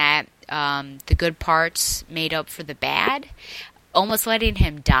 claiming that the good parts made up for the bad. Almost letting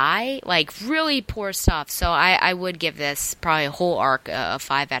him die, like really poor stuff. So I would give this probably a whole arc a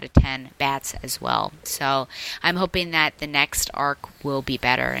 5 out of 10 bats as well. So I'm hoping that the next arc will be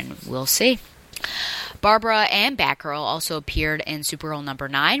better, and we'll see. Barbara and Batgirl also appeared in Supergirl number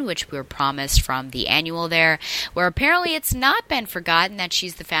 9, which we were promised from the annual there, where apparently it's not been forgotten that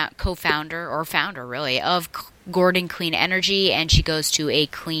she's the co-founder, or founder really, of Gordon Clean Energy, and she goes to a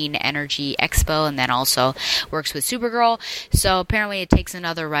Clean Energy Expo and then also works with Supergirl. So apparently it takes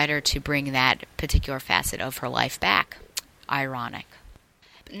another writer to bring that particular facet of her life back. Ironic.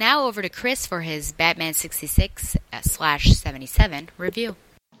 Now over to Chris for his Batman 66/77 review.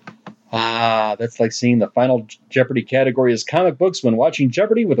 That's like seeing the final Jeopardy category as comic books when watching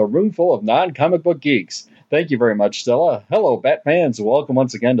Jeopardy with a room full of non-comic book geeks. Thank you very much, Stella. Hello, Bat fans. Welcome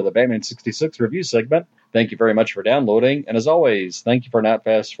once again to the Batman 66 review segment. Thank you very much for downloading, and as always, thank you for not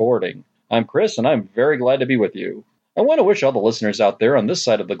fast-forwarding. I'm Chris, and I'm very glad to be with you. I want to wish all the listeners out there on this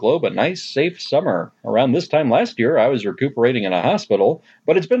side of the globe a nice, safe summer. Around this time last year, I was recuperating in a hospital,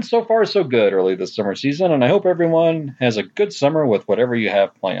 but it's been so far so good early this summer season, and I hope everyone has a good summer with whatever you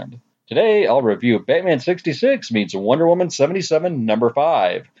have planned. Today, I'll review Batman 66 meets Wonder Woman 77 number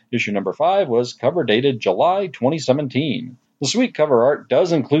 5. Issue number 5 was cover dated July 2017. The sweet cover art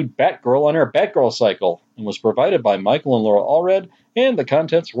does include Batgirl on her Batgirl cycle and was provided by Michael and Laura Allred, and the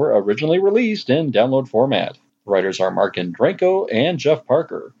contents were originally released in download format. The writers are Mark Andrenko and Jeff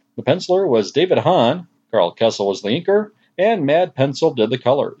Parker. The penciler was David Hahn, Carl Kessel was the inker, and Mad Pencil did the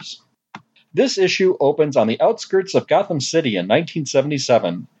colors. This issue opens on the outskirts of Gotham City in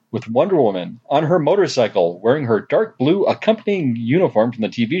 1977, with Wonder Woman on her motorcycle, wearing her dark blue accompanying uniform from the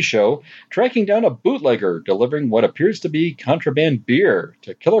TV show, tracking down a bootlegger delivering what appears to be contraband beer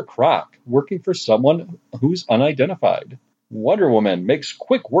to Killer Croc, working for someone who's unidentified. Wonder Woman makes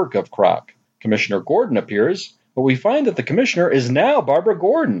quick work of Croc. Commissioner Gordon appears, but we find that the commissioner is now Barbara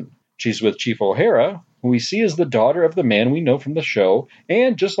Gordon. She's with Chief O'Hara, who we see as the daughter of the man we know from the show,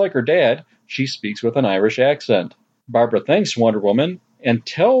 and just like her dad, she speaks with an Irish accent. Barbara thanks Wonder Woman and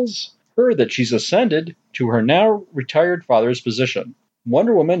tells her that she's ascended to her now retired father's position.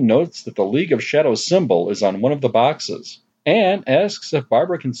 Wonder Woman notes that the League of Shadows symbol is on one of the boxes, and asks if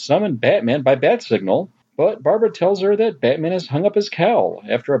Barbara can summon Batman by bat signal, but Barbara tells her that Batman has hung up his cowl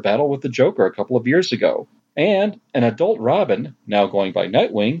after a battle with the Joker a couple of years ago, and an adult Robin, now going by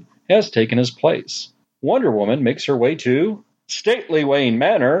Nightwing, has taken his place. Wonder Woman makes her way to stately Wayne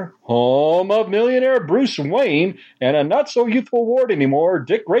Manor, home of millionaire Bruce Wayne and a not-so-youthful ward anymore,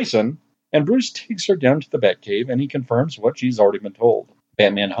 Dick Grayson, and Bruce takes her down to the Batcave and he confirms what she's already been told.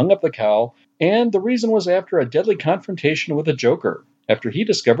 Batman hung up the cowl, and the reason was after a deadly confrontation with the Joker, after he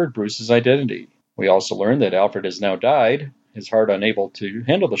discovered Bruce's identity. We also learn that Alfred has now died, his heart unable to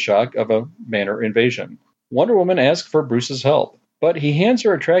handle the shock of a Manor invasion. Wonder Woman asks for Bruce's help, but he hands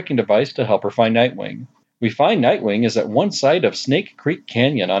her a tracking device to help her find Nightwing. We find Nightwing is at one side of Snake Creek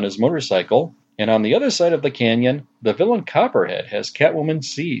Canyon on his motorcycle, and on the other side of the canyon, the villain Copperhead has Catwoman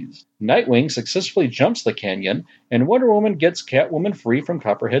seized. Nightwing successfully jumps the canyon, and Wonder Woman gets Catwoman free from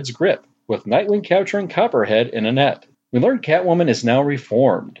Copperhead's grip, with Nightwing capturing Copperhead in a net. We learn Catwoman is now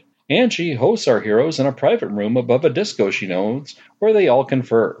reformed, and she hosts our heroes in a private room above a disco she knows, where they all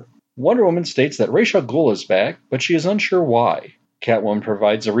confer. Wonder Woman states that Ra's al Ghul is back, but she is unsure why. Catwoman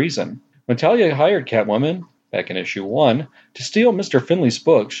provides a reason. When Talia hired Catwoman, back in issue 1, to steal Mr. Finley's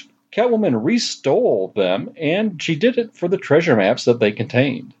books, Catwoman restole them, and she did it for the treasure maps that they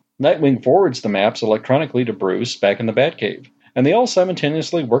contained. Nightwing forwards the maps electronically to Bruce back in the Batcave, and they all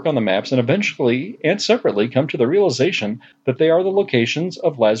simultaneously work on the maps and eventually and separately come to the realization that they are the locations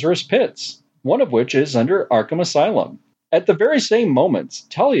of Lazarus Pits, one of which is under Arkham Asylum. At the very same moments,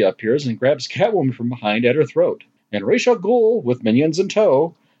 Talia appears and grabs Catwoman from behind at her throat, and Ra's al Ghul, with minions in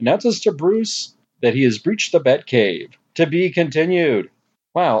tow, announces to Bruce that he has breached the Batcave. To be continued.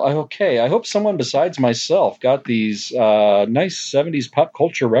 Wow, okay, I hope someone besides myself got these nice 70s pop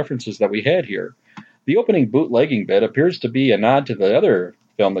culture references that we had here. The opening bootlegging bit appears to be a nod to the other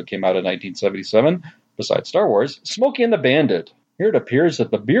film that came out in 1977, besides Star Wars, Smokey and the Bandit. Here it appears that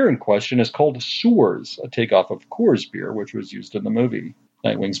the beer in question is called Sewers, a takeoff of Coors beer, which was used in the movie.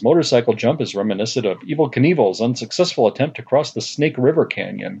 Nightwing's motorcycle jump is reminiscent of Evel Knievel's unsuccessful attempt to cross the Snake River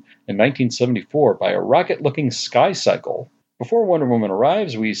Canyon in 1974 by a rocket-looking sky cycle. Before Wonder Woman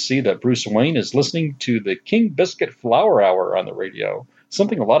arrives, we see that Bruce Wayne is listening to the King Biscuit Flower Hour on the radio,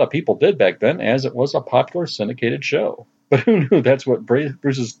 something a lot of people did back then, as it was a popular syndicated show. But who knew that's what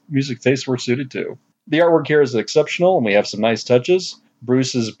Bruce's music tastes were suited to? The artwork here is exceptional, and we have some nice touches.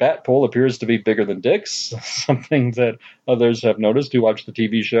 Bruce's bat pole appears to be bigger than Dick's, something that others have noticed who watch the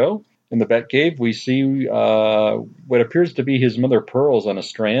TV show. In the Batcave, we see what appears to be his mother Pearls on a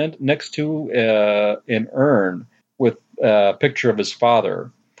strand next to an urn with a picture of his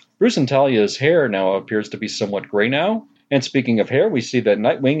father. Bruce and Talia's hair now appears to be somewhat gray now. And speaking of hair, we see that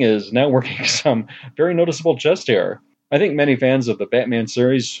Nightwing is now working some very noticeable chest hair. I think many fans of the Batman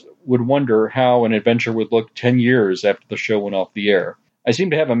series would wonder how an adventure would look 10 years after the show went off the air. I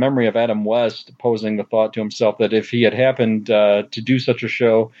seem to have a memory of Adam West posing the thought to himself that if he had happened to do such a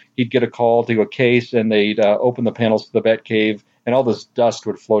show, he'd get a call to a case and they'd open the panels to the Batcave and all this dust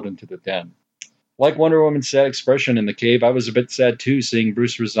would float into the den. Like Wonder Woman's sad expression in the cave, I was a bit sad too seeing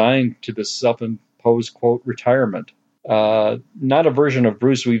Bruce resign to this self-imposed, quote, retirement. Not a version of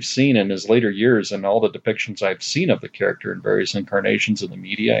Bruce we've seen in his later years and all the depictions I've seen of the character in various incarnations in the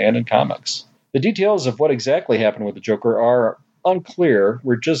media and in comics. The details of what exactly happened with the Joker are unclear.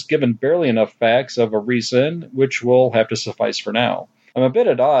 We're just given barely enough facts of a reason, which will have to suffice for now. I'm a bit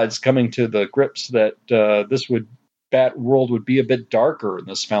at odds coming to the grips that Bat world would be a bit darker in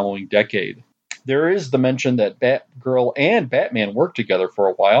this following decade. There is the mention that Batgirl and Batman worked together for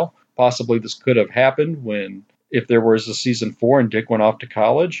a while. Possibly this could have happened if there was a season 4 and Dick went off to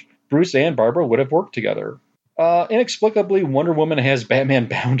college, Bruce and Barbara would have worked together. Inexplicably, Wonder Woman has Batman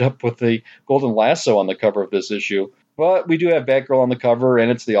bound up with the golden lasso on the cover of this issue. But we do have Batgirl on the cover, and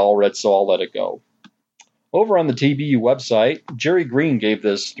it's the all red, so I'll let it go. Over on the TBU website, Jerry Green gave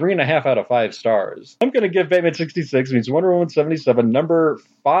this 3.5 out of 5 stars. I'm going to give Batman 66 means Wonder Woman 77 number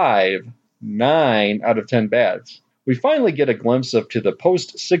 5, 9 out of 10 bats. we finally get a glimpse of to the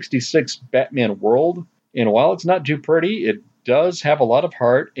post-66 Batman world. And while it's not too pretty, it does have a lot of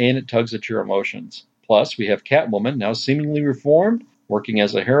heart, and it tugs at your emotions. Plus, we have Catwoman, now seemingly reformed, working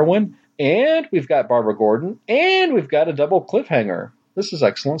as a heroine, and we've got Barbara Gordon, and we've got a double cliffhanger. This is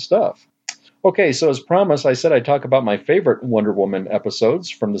excellent stuff. Okay, so as promised, I said I'd talk about my favorite Wonder Woman episodes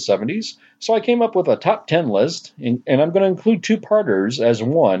from the 70s. So I came up with a top 10 list, and I'm going to include two-parters as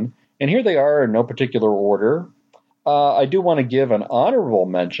one. And here they are in no particular order. I do want to give an honorable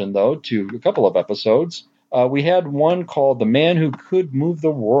mention, though, to a couple of episodes. We had one called The Man Who Could Move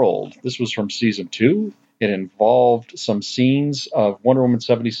the World. This was from Season 2. It involved some scenes of Wonder Woman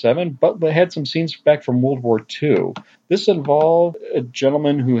 77, but it had some scenes back from World War II. This involved a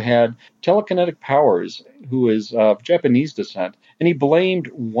gentleman who had telekinetic powers, who is of Japanese descent, and he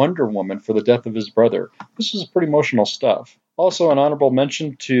blamed Wonder Woman for the death of his brother. This is pretty emotional stuff. Also, an honorable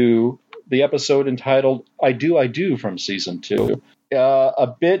mention to the episode entitled I Do from Season 2.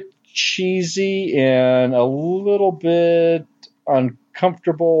 A bit cheesy and a little bit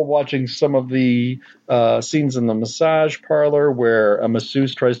uncomfortable watching some of the scenes in the massage parlor where a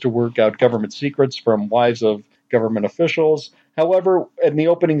masseuse tries to work out government secrets from wives of government officials. However, in the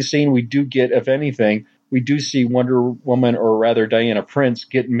opening scene, we do get, if anything, we do see Wonder Woman, or rather Diana Prince,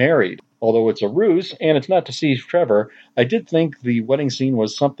 get married. Although it's a ruse, and it's not to see Trevor, I did think the wedding scene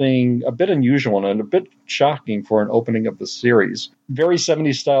was something a bit unusual and a bit shocking for an opening of the series. Very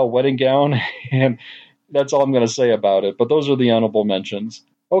 70s style wedding gown, and that's all I'm going to say about it. But those are the honorable mentions.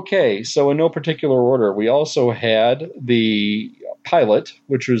 Okay, so in no particular order, we also had the pilot,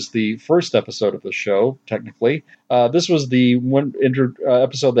 which was the first episode of the show, technically. This was the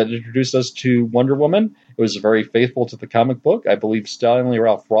episode that introduced us to Wonder Woman. It was very faithful to the comic book. I believe Stanley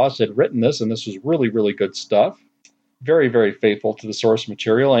Ralph Ross had written this, and this was really, really good stuff. Very, very faithful to the source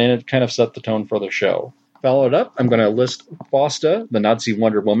material, and it kind of set the tone for the show. Followed up, I'm going to list Fausta, the Nazi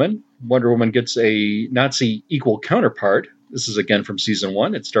Wonder Woman. Wonder Woman gets a Nazi equal counterpart. This is again from Season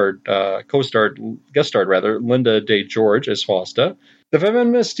 1. It guest starred Linda Day George as Fausta. The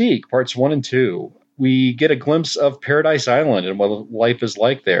Feminine Mystique, Parts 1 and 2. We get a glimpse of Paradise Island and what life is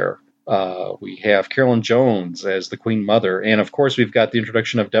like there. We have Carolyn Jones as the Queen Mother. And of course, we've got the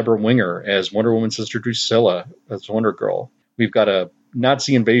introduction of Deborah Winger as Wonder Woman's sister Drusilla as Wonder Girl. We've got a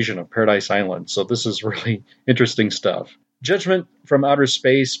Nazi invasion of Paradise Island. So this is really interesting stuff. Judgment from Outer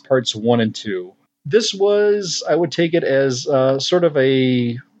Space, Parts 1 and 2. This was, I would take it as sort of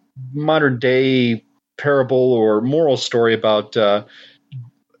a modern-day parable or moral story about an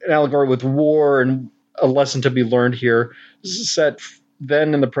allegory with war and a lesson to be learned here. This is set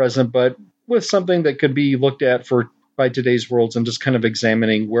then in the present, but with something that could be looked at by today's worlds and just kind of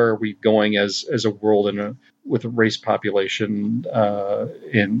examining where are we going as a world with a race population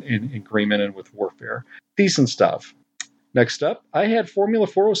in agreement and with warfare. Decent stuff. Next up, I had Formula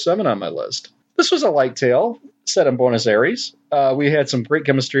 407 on my list. This was a light tale set in Buenos Aires. We had some great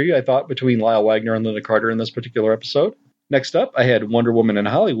chemistry, I thought, between Lyle Wagner and Linda Carter in this particular episode. Next up, I had Wonder Woman in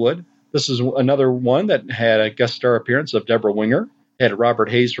Hollywood. This is another one that had a guest star appearance of Deborah Winger. Had Robert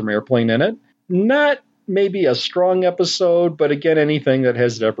Hayes from Airplane in it. Not maybe a strong episode, but again, anything that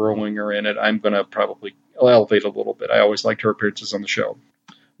has Deborah Winger in it, I'm going to probably elevate a little bit. I always liked her appearances on the show.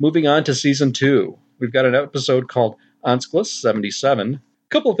 Moving on to Season 2. We've got an episode called Anschluss 77.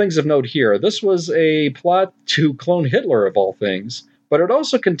 Couple of things of note here. This was a plot to clone Hitler, of all things, but it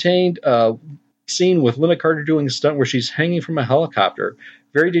also contained a scene with Linda Carter doing a stunt where she's hanging from a helicopter.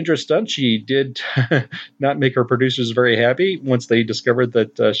 Very dangerous stunt. She did not make her producers very happy once they discovered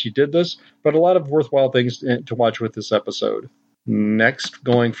that she did this, but a lot of worthwhile things to watch with this episode. Next,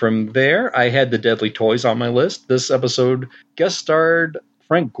 going from there, I had the Deadly Toys on my list. This episode guest starred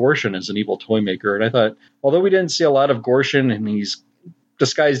Frank Gorshin as an evil toy maker, and I thought, although we didn't see a lot of Gorshin and he's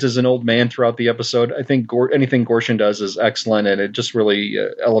disguised as an old man throughout the episode, I think anything Gorshin does is excellent, and it just really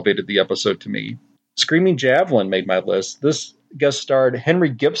elevated the episode to me. Screaming Javelin made my list. This guest starred Henry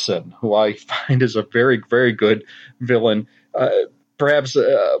Gibson, who I find is a very, very good villain. Perhaps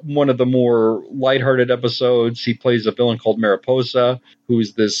one of the more lighthearted episodes, he plays a villain called Mariposa,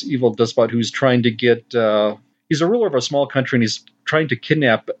 who's this evil despot who's trying to get... he's a ruler of a small country, and he's trying to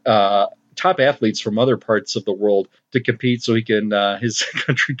kidnap top athletes from other parts of the world to compete so he can his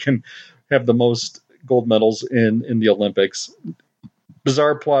country can have the most gold medals in the Olympics.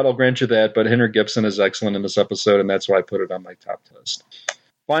 Bizarre plot, I'll grant you that, but Henry Gibson is excellent in this episode, and that's why I put it on my top list.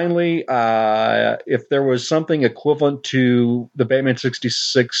 Finally, if there was something equivalent to the Batman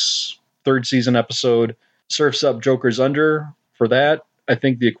 66 third season episode, Surf's Up, Joker's Under, for that, I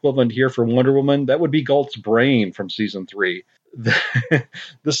think the equivalent here for Wonder Woman, that would be Galt's Brain from Season 3.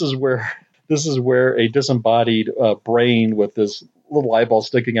 This is where This is where a disembodied brain with this little eyeball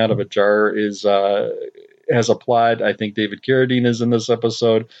sticking out of a jar has a plot. I think David Carradine is in this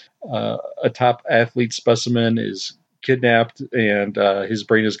episode. A top athlete specimen is kidnapped, and his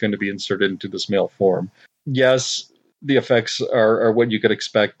brain is going to be inserted into this male form. Yes, the effects are what you could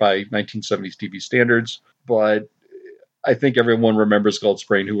expect by 1970s TV standards, but I think everyone remembers Galt's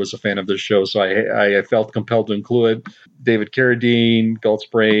brain who was a fan of this show, so I felt compelled to include it. David Carradine, Galt's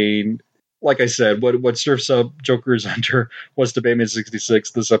brain. Like I said, what surfs up Joker's Hunter was to Batman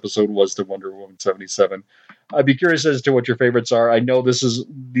 66. This episode was to Wonder Woman 77. I'd be curious as to what your favorites are. I know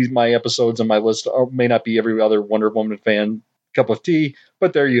my episodes on my list may not be every other Wonder Woman fan cup of tea,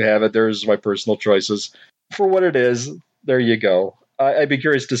 but there you have it. There's my personal choices. For what it is, there you go. I'd be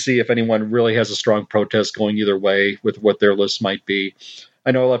curious to see if anyone really has a strong protest going either way with what their list might be.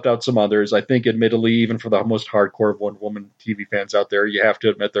 I know I left out some others. I think, admittedly, even for the most hardcore Wonder Woman TV fans out there, you have to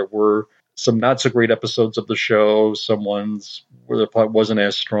admit there were some not-so-great episodes of the show, some ones where the plot wasn't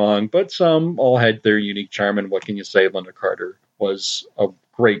as strong, but some all had their unique charm, and what can you say? Linda Carter was a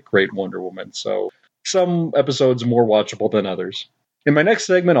great, great Wonder Woman, so some episodes more watchable than others. In my next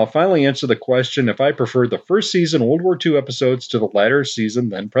segment, I'll finally answer the question if I prefer the first season World War II episodes to the latter season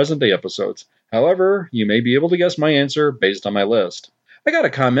than present-day episodes. However, you may be able to guess my answer based on my list. I got a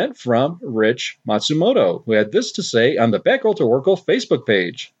comment from Rich Matsumoto, who had this to say on the Batgirl to Oracle Facebook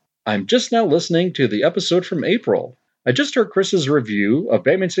page. I'm just now listening to the episode from April. I just heard Chris's review of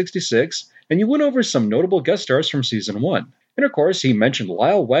Batman 66, and you went over some notable guest stars from Season 1. And of course, he mentioned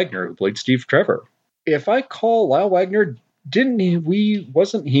Lyle Wagner, who played Steve Trevor. If I call Lyle Wagner,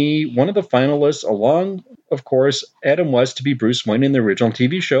 wasn't he one of the finalists, along, of course, Adam West to be Bruce Wayne in the original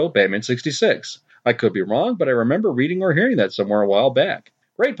TV show, Batman 66? I could be wrong, but I remember reading or hearing that somewhere a while back.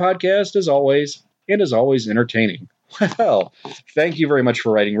 Great podcast, as always, and as always, entertaining. Well, thank you very much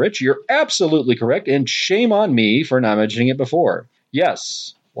for writing, Rich. You're absolutely correct, and shame on me for not mentioning it before.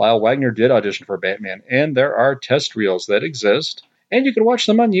 Yes, Lyle Wagner did audition for Batman, and there are test reels that exist, and you can watch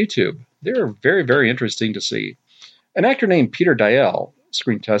them on YouTube. They're very, very interesting to see. An actor named Peter Dial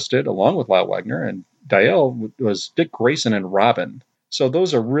screen tested along with Lyle Wagner, and Dial was Dick Grayson and Robin. So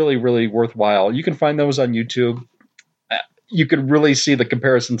those are really, really worthwhile. You can find those on YouTube. You could really see the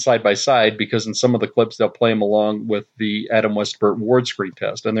comparison side by side because in some of the clips they'll play them along with the Adam West Burt Ward screen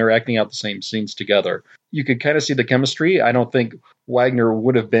test, and they're acting out the same scenes together. You could kind of see the chemistry. I don't think Wagner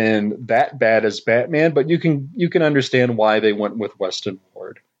would have been that bad as Batman, but you can understand why they went with West and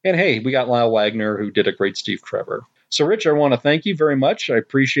Ward. And hey, we got Lyle Wagner, who did a great Steve Trevor. So, Rich, I want to thank you very much. I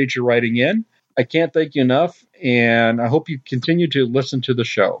appreciate you writing in. I can't thank you enough, and I hope you continue to listen to the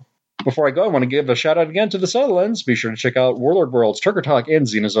show. Before I go, I want to give a shout-out again to the Sutherlands. Be sure to check out Warlord World's Trucker Talk and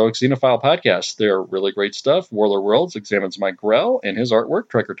Xenozoic Xenophile podcasts. They're really great stuff. Warlord Worlds examines Mike Grell and his artwork.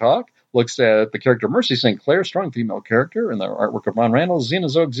 Trucker Talk looks at the character Mercy St. Clair, strong female character, and the artwork of Ron Randall.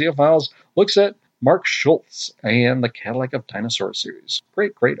 Xenozoic Xenophiles looks at Mark Schultz and the Cadillac of Dinosaur series.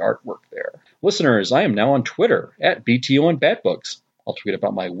 Great, great artwork there. Listeners, I am now on Twitter at BTO and Batbooks. I'll tweet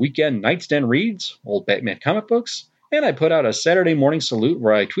about my weekend nightstand reads, old Batman comic books, and I put out a Saturday morning salute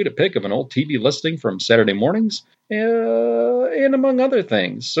where I tweet a pic of an old TV listing from Saturday mornings, and among other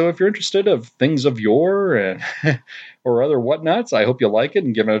things. So if you're interested of things of yore and or other whatnots, I hope you like it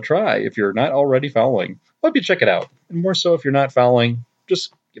and give it a try. If you're not already following, I hope you check it out. And more so, if you're not following,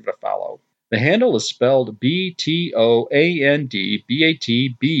 just give it a follow. The handle is spelled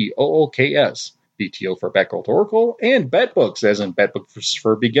BTOANDBATBOOKS. BTO for Batgirl to Oracle, and Batbooks, as in Batbooks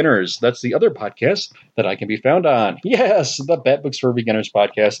for Beginners. That's the other podcast that I can be found on. Yes, the Batbooks for Beginners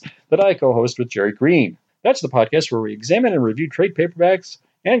podcast that I co-host with Jerry Green. That's the podcast where we examine and review trade paperbacks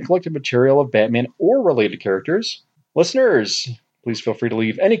and collected material of Batman or related characters. Listeners, please feel free to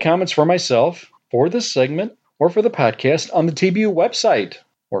leave any comments for myself, for this segment, or for the podcast on the TBU website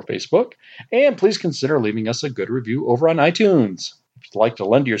or Facebook, and please consider leaving us a good review over on iTunes. If you'd like to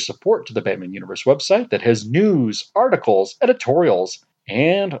lend your support to the Batman Universe website that has news, articles, editorials,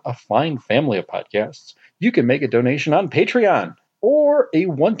 and a fine family of podcasts, you can make a donation on Patreon or a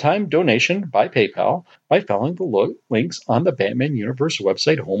one-time donation by PayPal by following the links on the Batman Universe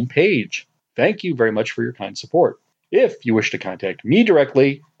website homepage. Thank you very much for your kind support. If you wish to contact me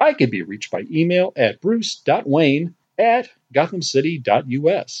directly, I can be reached by email at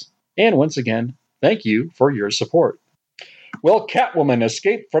bruce.wayne@gothamcity.us. And once again, thank you for your support. Will Catwoman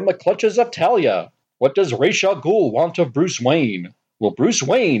escape from the clutches of Talia? What does Ra's al Ghul want of Bruce Wayne? Will Bruce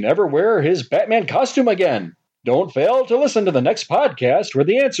Wayne ever wear his Batman costume again? Don't fail to listen to the next podcast where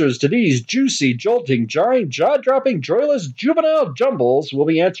the answers to these juicy, jolting, jarring, jaw-dropping, joyless, juvenile jumbles will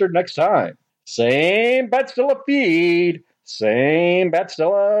be answered next time. Same bat still a feed, Same Bat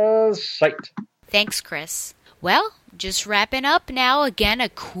Stella site. Thanks, Chris. Well, just wrapping up now. Again, a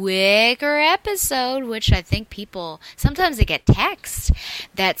quicker episode, which I think people, sometimes they get texts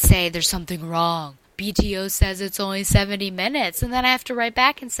that say there's something wrong. BTO says it's only 70 minutes. And then I have to write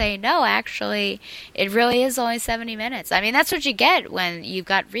back and say, no, actually, it really is only 70 minutes. I mean, that's what you get when you've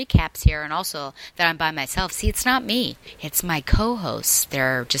got recaps here, and also that I'm by myself. See, it's not me. It's my co-hosts.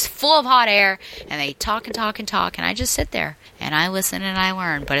 They're just full of hot air, and they talk and talk and talk, and I just sit there, and I listen and I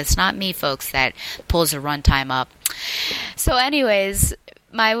learn. But it's not me, folks, that pulls the runtime up. So anyways,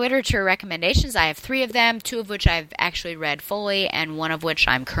 my literature recommendations, I have 3 of them, 2 of which I've actually read fully, and 1 of which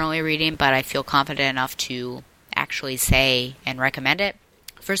I'm currently reading, but I feel confident enough to actually say and recommend it.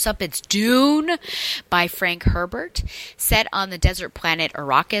 First up, it's Dune by Frank Herbert. Set on the desert planet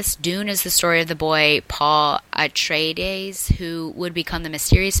Arrakis, Dune is the story of the boy Paul Atreides, who would become the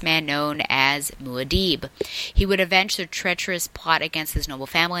mysterious man known as Muad'Dib. He would avenge the treacherous plot against his noble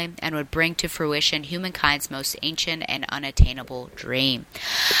family and would bring to fruition humankind's most ancient and unattainable dream.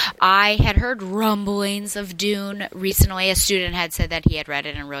 I had heard rumblings of Dune recently. A student had said that he had read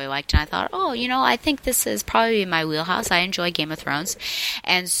it and really liked it, and I thought, oh, I think this is probably my wheelhouse. I enjoy Game of Thrones.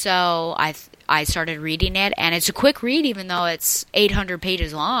 And so I started reading it, and it's a quick read even though it's 800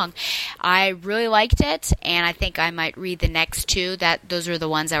 pages long. I really liked it, and I think I might read the next 2. Those are the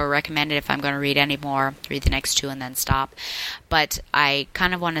ones that were recommended. If I'm going to read any more, read the next 2 and then stop. But I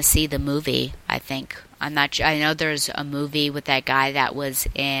kind of want to see the movie, I think. I know there's a movie with that guy that was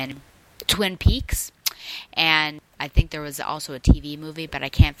in Twin Peaks, and I think there was also a TV movie, but I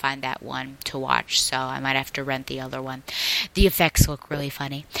can't find that one to watch, so I might have to rent the other one. The effects look really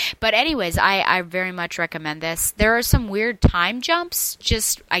funny. But anyways, I very much recommend this. There are some weird time jumps.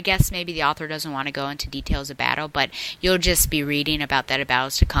 Just, I guess maybe the author doesn't want to go into details of battle, but you'll just be reading about that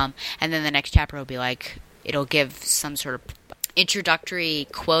battles to come, and then the next chapter will be like, it'll give some sort of introductory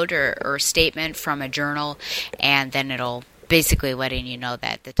quote or statement from a journal, and then it'll basically letting you know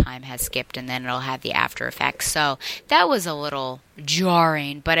that the time has skipped, and then it'll have the after effects. So that was a little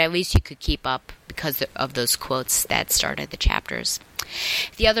jarring, but at least you could keep up because of those quotes that started the chapters.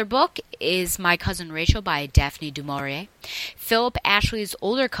 The other book is My Cousin Rachel by Daphne du Maurier. Philip Ashley's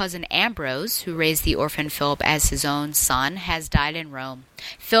older cousin Ambrose, who raised the orphan Philip as his own son, has died in Rome.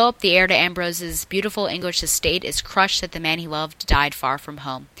 Philip, the heir to Ambrose's beautiful English estate, is crushed that the man he loved died far from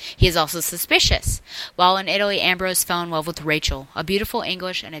home. He is also suspicious. While in Italy, Ambrose fell in love with Rachel, a beautiful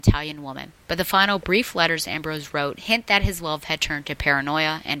English and Italian woman. But the final brief letters Ambrose wrote hint that his love had turned to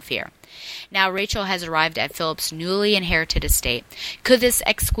paranoia and fear. Now Rachel has arrived at Philip's newly inherited estate. Could this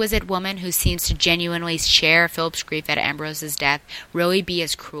exquisite woman, who seems to genuinely share Philip's grief at Ambrose's death, really be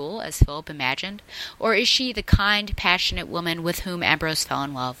as cruel as Philip imagined? Or is she the kind, passionate woman with whom Ambrose fell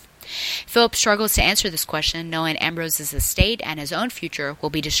in love? Philip struggles to answer this question, knowing Ambrose's estate and his own future will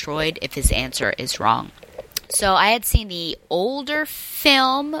be destroyed if his answer is wrong. So I had seen the older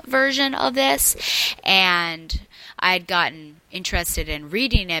film version of this, and I had gotten interested in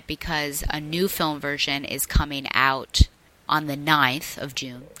reading it because a new film version is coming out on the 9th of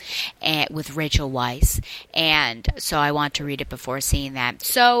June with Rachel Weisz, and so I want to read it before seeing that.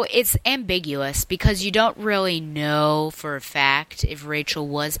 So it's ambiguous because you don't really know for a fact if Rachel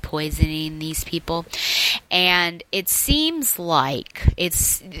was poisoning these people, and it seems like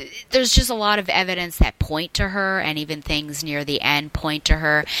there's just a lot of evidence that point to her, and even things near the end point to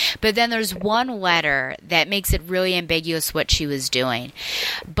her, but then there's one letter that makes it really ambiguous what she was doing.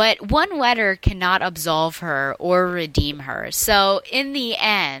 But one letter cannot absolve her or redeem her. So in the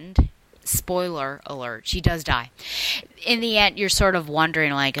end, spoiler alert, she does die. In the end, you're sort of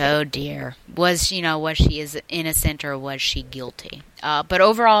wondering, like, oh dear, was she is innocent or was she guilty? But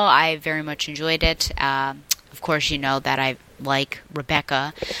overall, I very much enjoyed it. Of course, you know that I like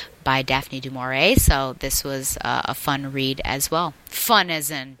Rebecca by Daphne du Maurier, so this was a fun read as well. Fun as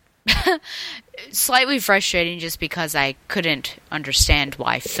in slightly frustrating, just because I couldn't understand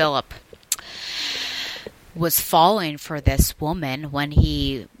why Philip was falling for this woman when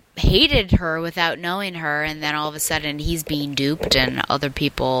he hated her without knowing her, and then all of a sudden he's being duped, and other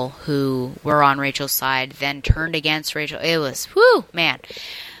people who were on Rachel's side then turned against Rachel. It was, whoo, man.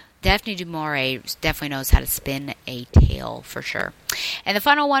 Daphne du Maurier definitely knows how to spin a tale, for sure. And the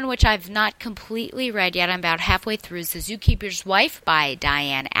final one, which I've not completely read yet, I'm about halfway through, is The Zookeeper's Wife by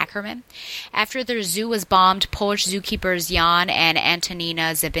Diane Ackerman. After their zoo was bombed, Polish zookeepers Jan and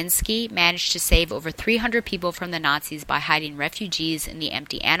Antonina Zabinski managed to save over 300 people from the Nazis by hiding refugees in the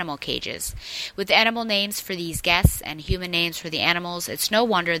empty animal cages. With animal names for these guests and human names for the animals, it's no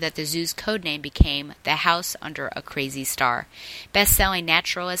wonder that the zoo's codename became The House Under a Crazy Star. Best-selling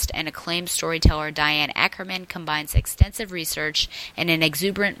naturalist and acclaimed storyteller Diane Ackerman combines extensive research and an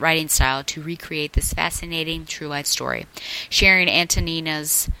exuberant writing style to recreate this fascinating true-life story, sharing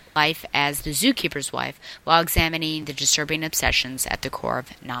Antonina's life as the zookeeper's wife while examining the disturbing obsessions at the core of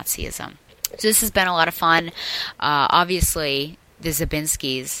Nazism. So this has been a lot of fun. Obviously, the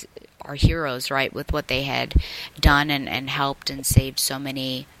Zabinskis are heroes, right, with what they had done and helped and saved so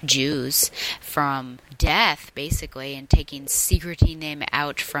many Jews from death, basically, and secreting them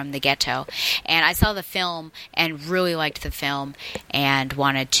out from the ghetto. And I saw the film and really liked the film and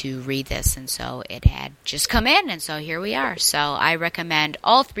wanted to read this, and so it had just come in, and so here we are. So I recommend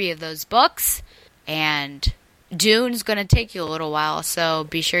all 3 of those books, and Dune's going to take you a little while, so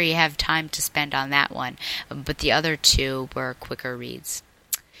be sure you have time to spend on that one. But the other 2 were quicker reads.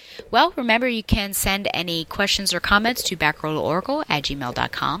 Well, remember you can send any questions or comments to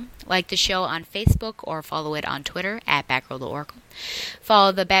backrotoracle@gmail.com. Like the show on Facebook or follow it on Twitter @backrotoracle.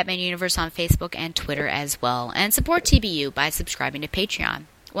 Follow the Batman Universe on Facebook and Twitter as well. And support TBU by subscribing to Patreon.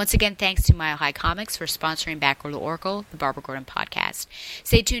 Once again, thanks to Mile High Comics for sponsoring Backroad to Oracle, the Barbara Gordon podcast.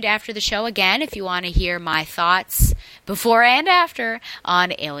 Stay tuned after the show again if you want to hear my thoughts before and after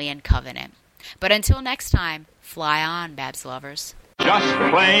on Alien Covenant. But until next time, fly on, Babs lovers. Just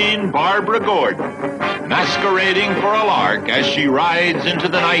plain Barbara Gordon, masquerading for a lark as she rides into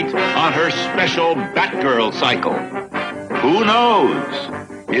the night on her special Batgirl cycle. Who knows?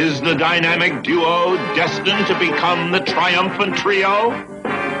 Is the dynamic duo destined to become the triumphant trio?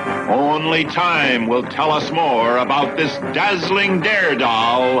 Only time will tell us more about this dazzling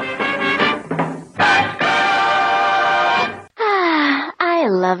daredoll. I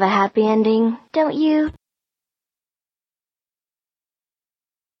love a happy ending, don't you?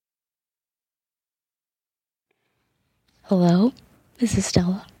 Hello, this is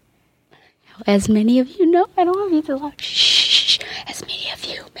Stella. As many of you know, I don't want to be too loud. Shh. As many of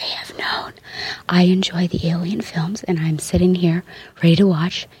you may have known, I enjoy the Alien films, and I'm sitting here ready to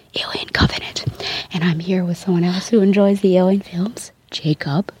watch Alien Covenant. And I'm here with someone else who enjoys the Alien films,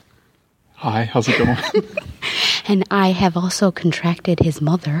 Jacob. Hi, how's it going? And I have also contracted his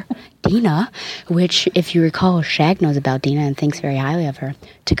mother, Dina, which, if you recall, Shag knows about Dina and thinks very highly of her,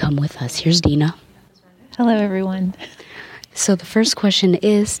 to come with us. Here's Dina. Hello, everyone. So the first question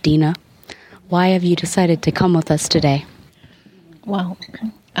is, Dina, why have you decided to come with us today? Well,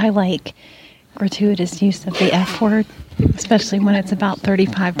 I like gratuitous use of the F word, especially when it's about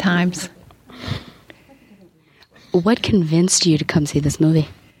 35 times. What convinced you to come see this movie?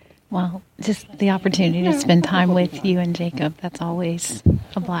 Well, just the opportunity to spend time with you and Jacob. That's always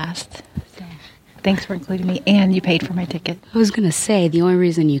a blast. So, thanks for including me, and you paid for my ticket. I was going to say, the only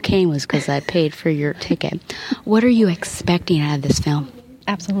reason you came was because I paid for your ticket. What are you expecting out of this film?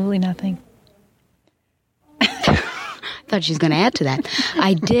 Absolutely nothing. Thought she was going to add to that.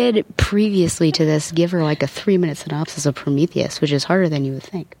 I did, previously to this, give her like a 3-minute synopsis of Prometheus, which is harder than you would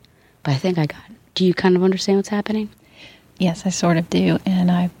think. But I think I got it. Do you kind of understand what's happening? Yes, I sort of do, and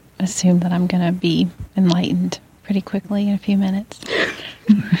I assume that I'm going to be enlightened pretty quickly in a few minutes.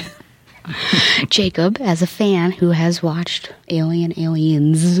 Jacob, as a fan who has watched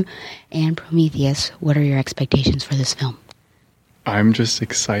Aliens, and Prometheus, what are your expectations for this film? I'm just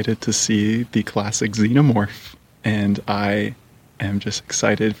excited to see the classic Xenomorph, and I am just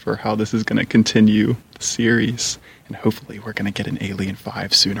excited for how this is going to continue the series, and hopefully we're going to get an Alien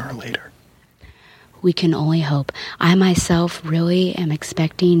 5 sooner or later. We can only hope. I myself really am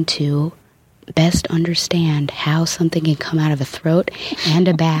expecting to best understand how something can come out of a throat and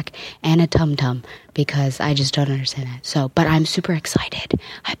a back and a tum-tum, because I just don't understand that. So, but I'm super excited.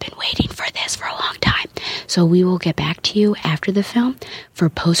 I've been waiting for this for a long time. So we will get back to you after the film for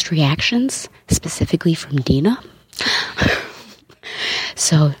post-reactions, specifically from Dina.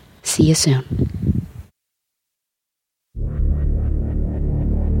 So, see you soon.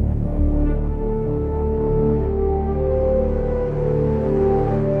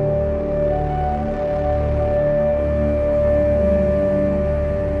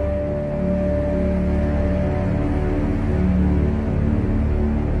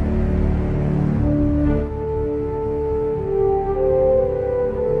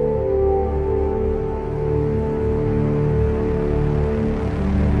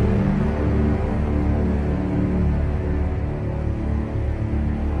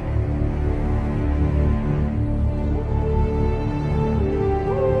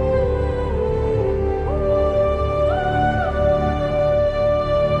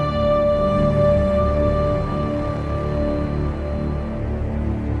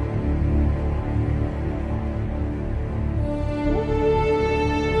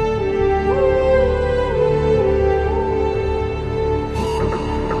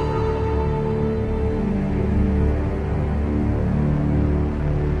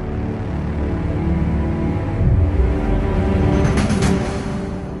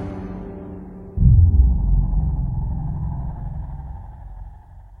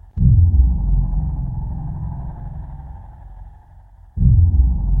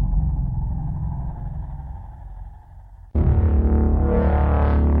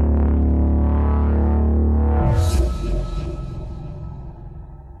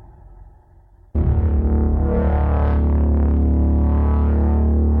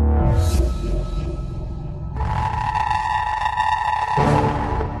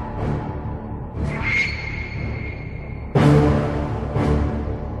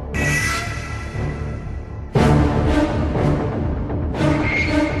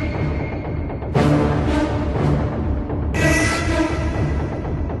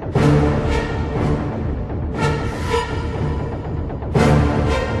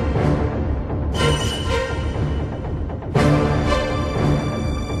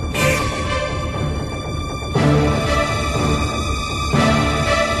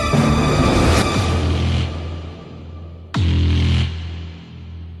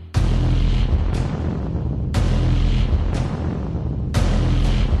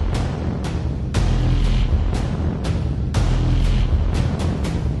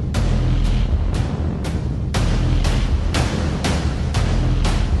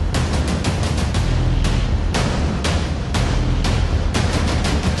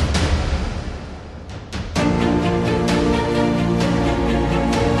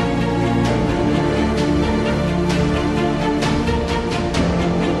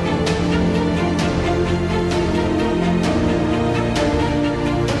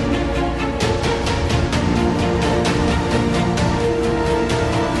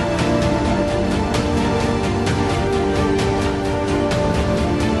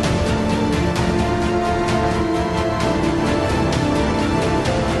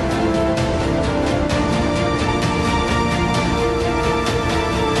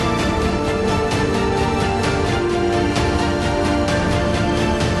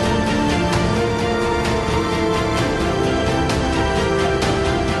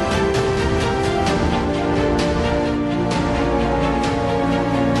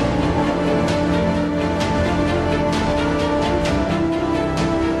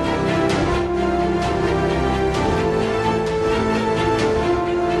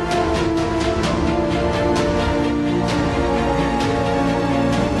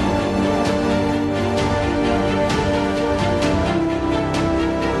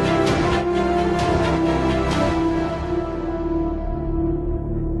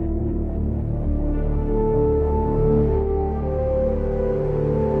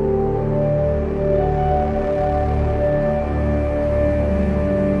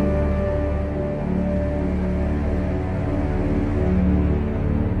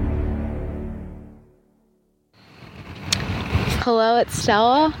 Hello, it's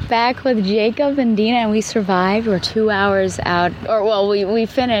Stella, back with Jacob and Dina, and we survived. We're 2 hours out, we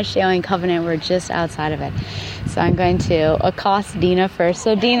finished Alien Covenant. We're just outside of it. So I'm going to accost Dina first.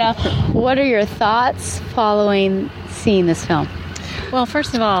 So Dina, what are your thoughts following seeing this film? Well,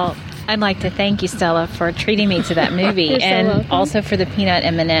 first of all, I'd like to thank you, Stella, for treating me to that movie, and welcome. Also for the peanut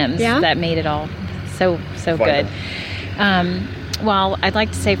M&Ms that made it all so good. Well, I'd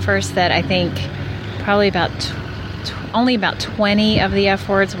like to say first that I think probably only about 20 of the F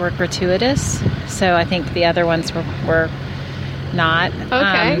words were gratuitous, so I think the other ones were not.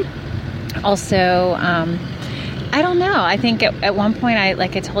 Okay. Also, I don't know. I think at one point,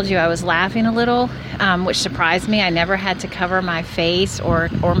 like I told you, I was laughing a little, which surprised me. I never had to cover my face or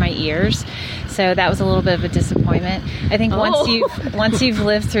my ears, so that was a little bit of a disappointment. I think once you've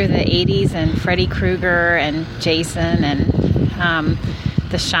lived through the 80s and Freddy Krueger and Jason and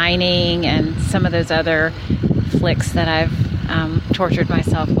The Shining and some of those other flicks that I've tortured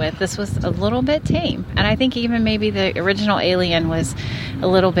myself with, this was a little bit tame. And I think even maybe the original Alien was a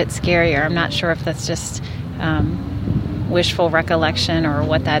little bit scarier. I'm not sure if that's just wishful recollection or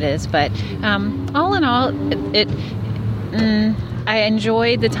what that is, but all in all, I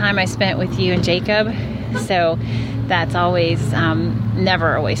enjoyed the time I spent with you and Jacob, so that's always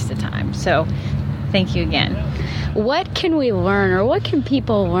never a waste of time. So thank you again. What can we learn, or what can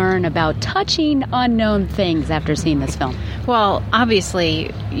people learn about touching unknown things after seeing this film? Well,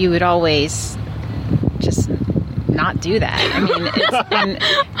 obviously, you would always just not do that. I mean,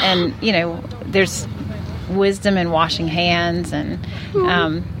 and you know, there's wisdom in washing hands, and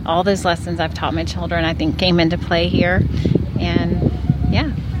all those lessons I've taught my children, I think, came into play here. And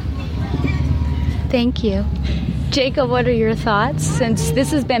yeah. Thank you. Jacob, what are your thoughts? Since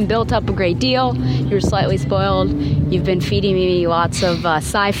this has been built up a great deal, you're slightly spoiled. You've been feeding me lots of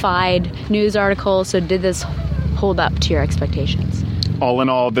sci-fi news articles, so did this hold up to your expectations? All in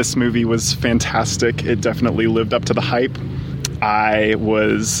all, this movie was fantastic. It definitely lived up to the hype. I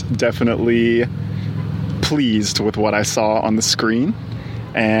was definitely pleased with what I saw on the screen,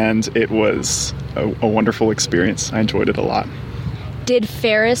 and it was a wonderful experience. I enjoyed it a lot. Did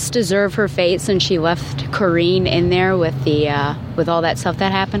Ferris deserve her fate since she left Corrine in there with with all that stuff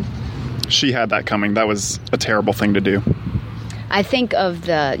that happened? She had that coming. That was a terrible thing to do. I think of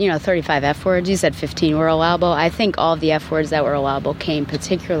the 35 F words. You said 15 were allowable. I think all of the F words that were allowable came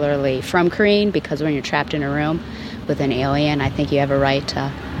particularly from Corrine, because when you're trapped in a room with an alien, I think you have a right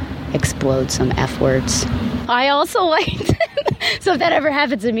to explode some F words. I also liked so if that ever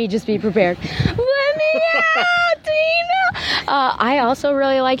happens to me, just be prepared. Let me out, Dina! I also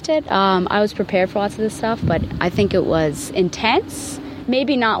really liked it. I was prepared for lots of this stuff, but I think it was intense.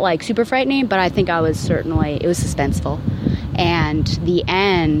 Maybe not like super frightening, but I think it was suspenseful. And the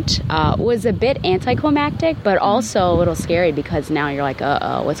end was a bit anticlimactic, but also a little scary, because now you're like,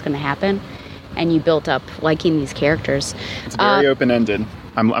 what's going to happen? And you built up liking these characters. It's very open-ended.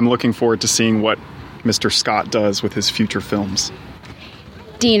 I'm looking forward to seeing what Mr. Scott does with his future films.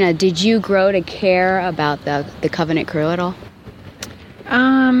 Dina, did you grow to care about the Covenant crew at all?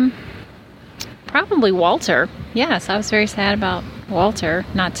 Probably Walter. Yes, I was very sad about Walter,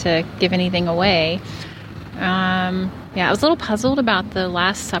 not to give anything away. I was a little puzzled about the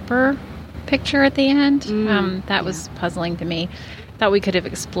Last Supper picture at the end. That was puzzling to me. Thought we could have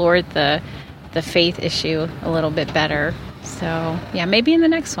explored the faith issue a little bit better. So, yeah, maybe in the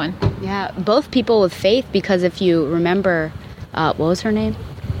next one. Yeah, both people with faith, because if you remember, what was her name?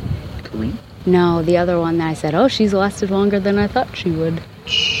 Corrine? No, the other one that I said, she's lasted longer than I thought she would.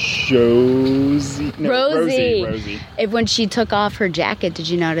 Rosie. When she took off her jacket, did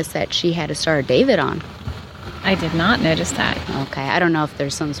you notice that she had a Star of David on? I did not notice that. Okay, I don't know if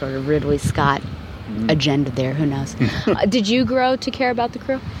there's some sort of Ridley Scott agenda there. Who knows? Did you grow to care about the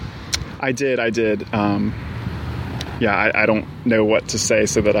crew? I did. I don't know what to say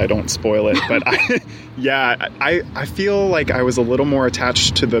so that I don't spoil it, but I feel like I was a little more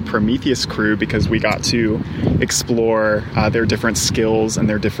attached to the Prometheus crew, because we got to explore their different skills and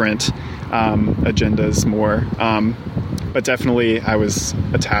their different agendas more. But definitely I was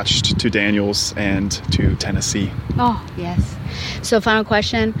attached to Daniels and to Tennessee. Oh, yes. So final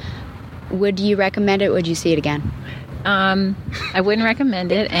question, would you recommend it? Would you see it again? I wouldn't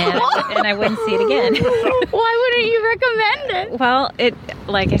recommend it, and I wouldn't see it again. Why wouldn't you recommend it? Well,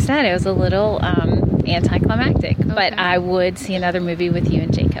 like I said, it was a little anticlimactic, but I would see another movie with you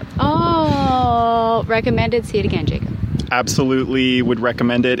and Jacob. Oh, recommended. See it again, Jacob. Absolutely would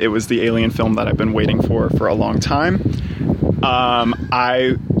recommend it. It was the Alien film that I've been waiting for a long time.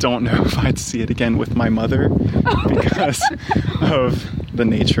 I don't know if I'd see it again with my mother because of the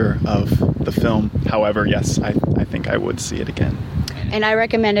nature of the film. However, yes, I think I would see it again. And I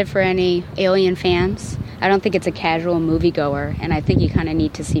recommend it for any Alien fans. I don't think it's a casual moviegoer, and I think you kind of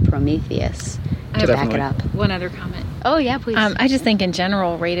need to see Prometheus to back it up. One other comment. Oh, yeah, please. I just think in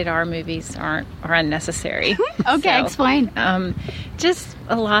general, rated R movies are unnecessary. Okay, So, explain. Just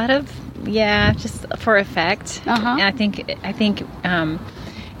a lot of, just for effect. Uh-huh. And I think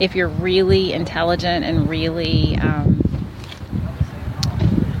if you're really intelligent and really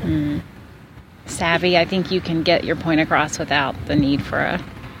savvy, I think you can get your point across without the need for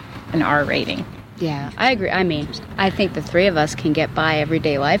an R rating. Yeah, I agree. I mean, I think the three of us can get by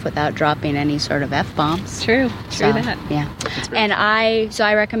everyday life without dropping any sort of F-bombs. True that. Yeah. And I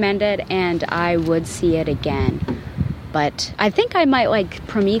recommend it, and I would see it again. But I think I might like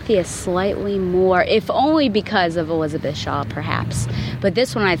Prometheus slightly more, if only because of Elizabeth Shaw, perhaps. But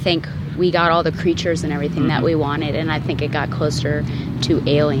this one, I think we got all the creatures and everything that we wanted, and I think it got closer to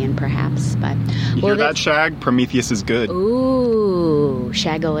Alien, perhaps. But You hear that, Shag? Prometheus is good. Ooh,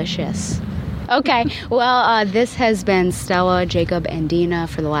 Shagalicious. Okay, well, this has been Stella, Jacob, and Dina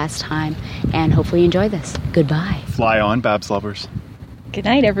for the last time, and hopefully you enjoy this. Goodbye. Fly on, Babs lovers. Good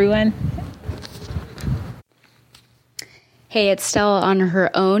night, everyone. Hey, it's Stella on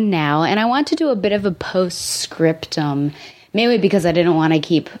her own now, and I want to do a bit of a postscriptum, mainly because I didn't want to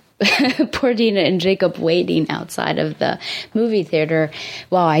keep poor Dina and Jacob waiting outside of the movie theater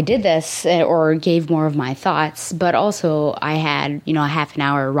while I did this, or gave more of my thoughts, but also I had, a half an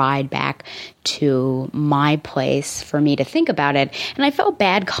hour ride back to my place for me to think about it, and I felt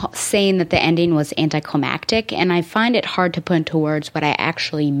bad saying that the ending was anticlimactic, and I find it hard to put into words what I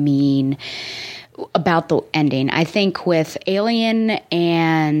actually mean about the ending. I think with Alien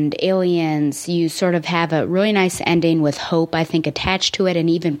and Aliens, you sort of have a really nice ending with hope, I think, attached to it. And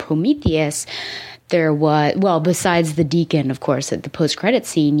even Prometheus, there was, besides the deacon, of course, at the post-credit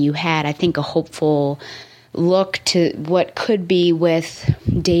scene, you had, I think, a hopeful look to what could be with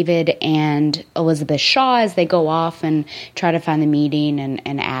David and Elizabeth Shaw as they go off and try to find the meeting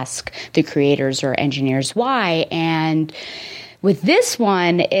and ask the creators or engineers why. And with this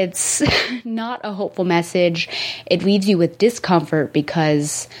one, it's not a hopeful message. It leaves you with discomfort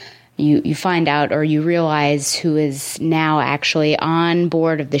because you find out, or you realize, who is now actually on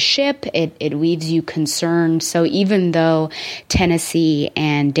board of the ship. It leaves you concerned. So even though Tennessee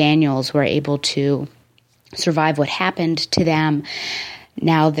and Daniels were able to survive what happened to them,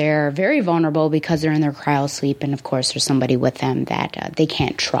 now they're very vulnerable because they're in their cryosleep, and of course there's somebody with them that they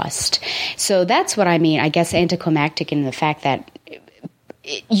can't trust. So that's what I mean, I guess, anticlimactic in the fact that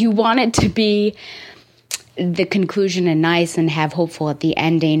you want it to be the conclusion and nice and have hopeful at the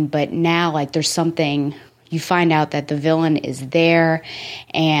ending, but now, like, there's something, you find out that the villain is there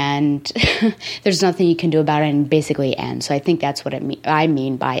and there's nothing you can do about it, and basically ends. So I think that's what I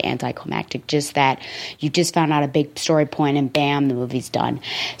mean by anticlimactic, just that you just found out a big story point and bam, the movie's done.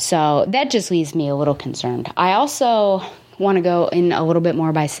 So that just leaves me a little concerned. I also want to go in a little bit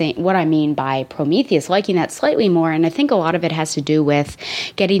more by saying what I mean by Prometheus, liking that slightly more, and I think a lot of it has to do with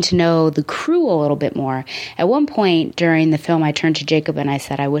getting to know the crew a little bit more. At one point during the film, I turned to Jacob and I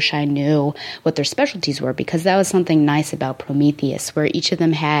said, I wish I knew what their specialties were, because that was something nice about Prometheus, where each of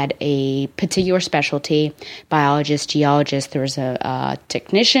them had a particular specialty: biologists, geologists, there was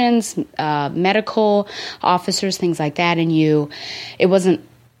technicians, medical officers, things like that, and it wasn't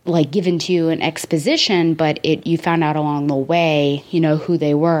like given to you in exposition, but you found out along the way, who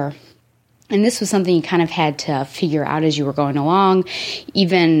they were. And this was something you kind of had to figure out as you were going along.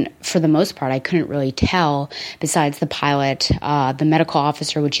 Even for the most part, I couldn't really tell, besides the pilot, the medical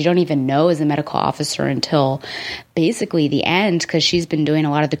officer, which you don't even know is a medical officer until basically the end, because she's been doing a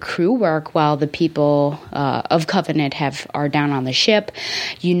lot of the crew work while the people of Covenant are down on the ship.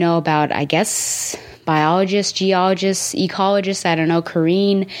 You know about, I guess, biologists, geologists, ecologists, I don't know,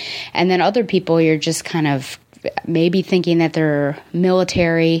 Kareen, and then other people you're just kind of maybe thinking that they're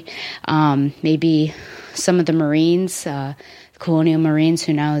military, maybe some of the Marines, colonial Marines,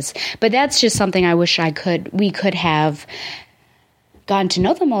 who knows. But that's just something I wish we could have gotten to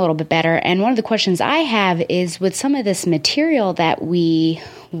know them a little bit better. And one of the questions I have is, with some of this material that we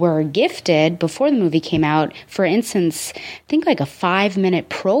were gifted before the movie came out, for instance, I think like a 5-minute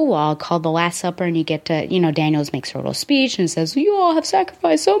prologue called The Last Supper, and you get to, Daniels makes a little speech and says, you all have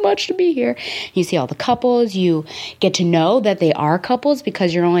sacrificed so much to be here. You see all the couples, you get to know that they are couples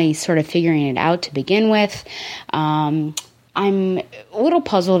because you're only sort of figuring it out to begin with. I'm a little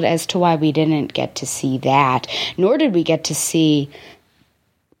puzzled as to why we didn't get to see that, nor did we get to see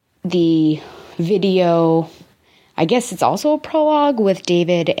the video, I guess it's also a prologue with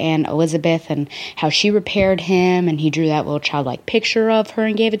David and Elizabeth and how she repaired him, and he drew that little childlike picture of her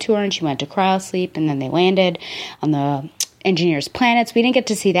and gave it to her, and she went to cryosleep, and then they landed on the engineer's planets. We didn't get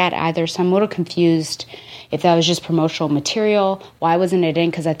to see that either, so I'm a little confused if that was just promotional material. Why wasn't it in?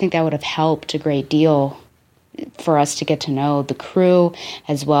 Because I think that would have helped a great deal for us to get to know the crew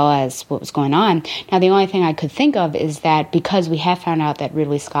as well as what was going on. Now, the only thing I could think of is that because we have found out that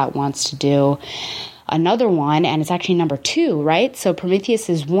Ridley Scott wants to do another one, and it's actually number 2, right? So Prometheus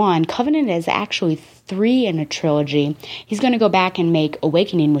is 1. Covenant is actually 3 in a trilogy. He's going to go back and make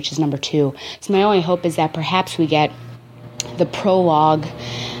Awakening, which is number 2. So my only hope is that perhaps we get the prologue,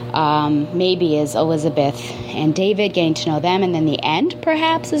 maybe is Elizabeth and David, getting to know them, and then the end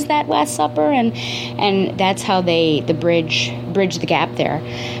perhaps is that Last Supper, and that's how they bridge the gap there.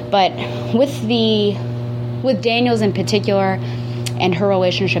 But with Daniels in particular and her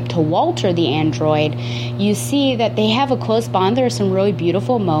relationship to Walter the android, you see that they have a close bond. There are some really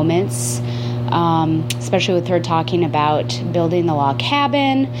beautiful moments, especially with her talking about building the log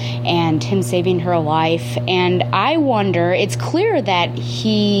cabin and him saving her life. And I wonder, it's clear that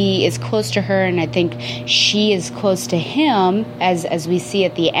he is close to her, and I think she is close to him, as we see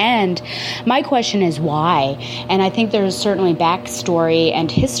at the end. My question is why? And I think there's certainly backstory and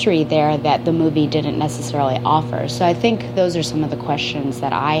history there that the movie didn't necessarily offer. So I think those are some of the questions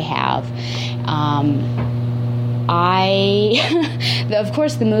that I have. Of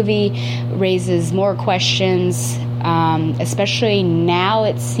course, the movie raises more questions, especially now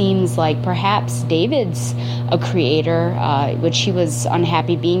it seems like perhaps David's a creator, which he was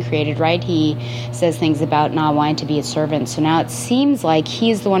unhappy being created, right? He says things about not wanting to be a servant. So now it seems like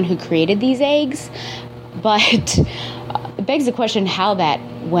he's the one who created these eggs, but it begs the question how that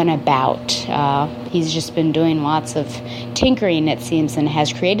went about. He's just been doing lots of tinkering, it seems, and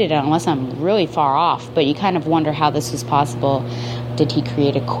has created it, unless I'm really far off. But you kind of wonder how this was possible. Did he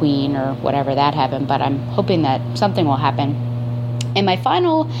create a queen or whatever that happened? But I'm hoping that something will happen. And my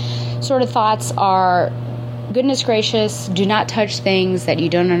final sort of thoughts are, goodness gracious, do not touch things that you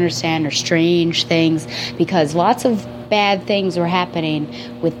don't understand or strange things, because lots of bad things were happening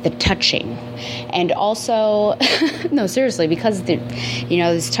with the touching. And also, no, seriously, because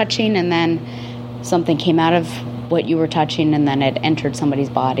there's touching, and then something came out of what you were touching, and then it entered somebody's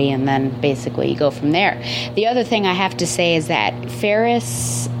body, and then basically you go from there. The other thing I have to say is that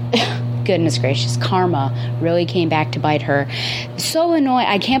Ferris, goodness gracious, karma really came back to bite her. So annoying.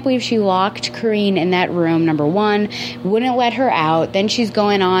 I can't believe she locked Karine in that room, number one, wouldn't let her out. Then she's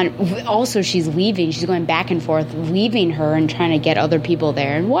going on, also she's leaving, she's going back and forth, leaving her and trying to get other people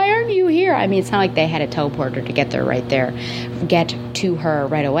there. And why aren't you here? I mean, it's not like they had a teleporter to get to her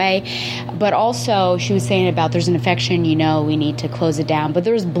right away. But also, she was saying about there's an infection, we need to close it down. But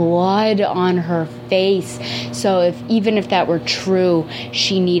there's blood on her face. So even if that were true,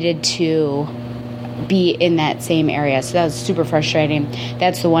 she needed to be in that same area. So that was super frustrating.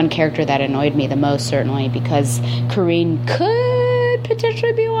 That's the one character that annoyed me the most, certainly, because Karine could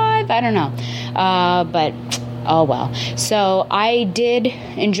potentially be alive. I don't know. But oh well. So I did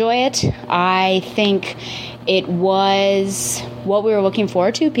enjoy it. I think it was what we were looking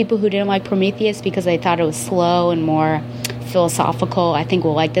forward to. People who didn't like Prometheus because they thought it was slow and more philosophical, I think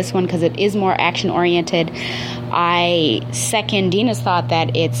will like this one because it is more action-oriented. I second Dina's thought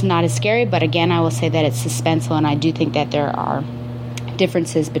that it's not as scary, but again, I will say that it's suspenseful, and I do think that there are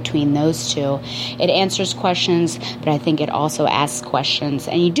differences between those two. It answers questions, but I think it also asks questions.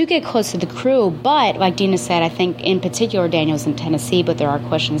 And you do get close to the crew, but like Dina said, I think in particular Daniel's in Tennessee, but there are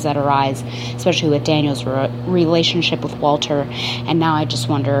questions that arise, especially with Daniel's relationship with Walter. And now I just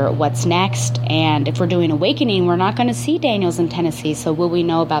wonder what's next. And if we're doing Awakening, we're not going to see Daniel's in Tennessee, so will we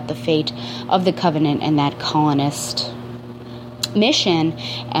know about the fate of the Covenant and that colonist mission,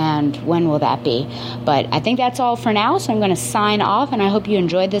 and when will that be? But I think that's all for now, so I'm going to sign off, and I hope you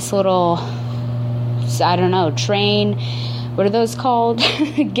enjoyed this little, train, what are those called?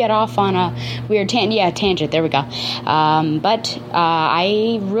 Get off on a weird tangent, there we go. But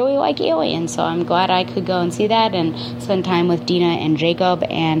I really like Alien, so I'm glad I could go and see that and spend time with Dina and Jacob,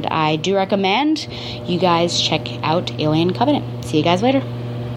 and I do recommend you guys check out Alien Covenant. See you guys later.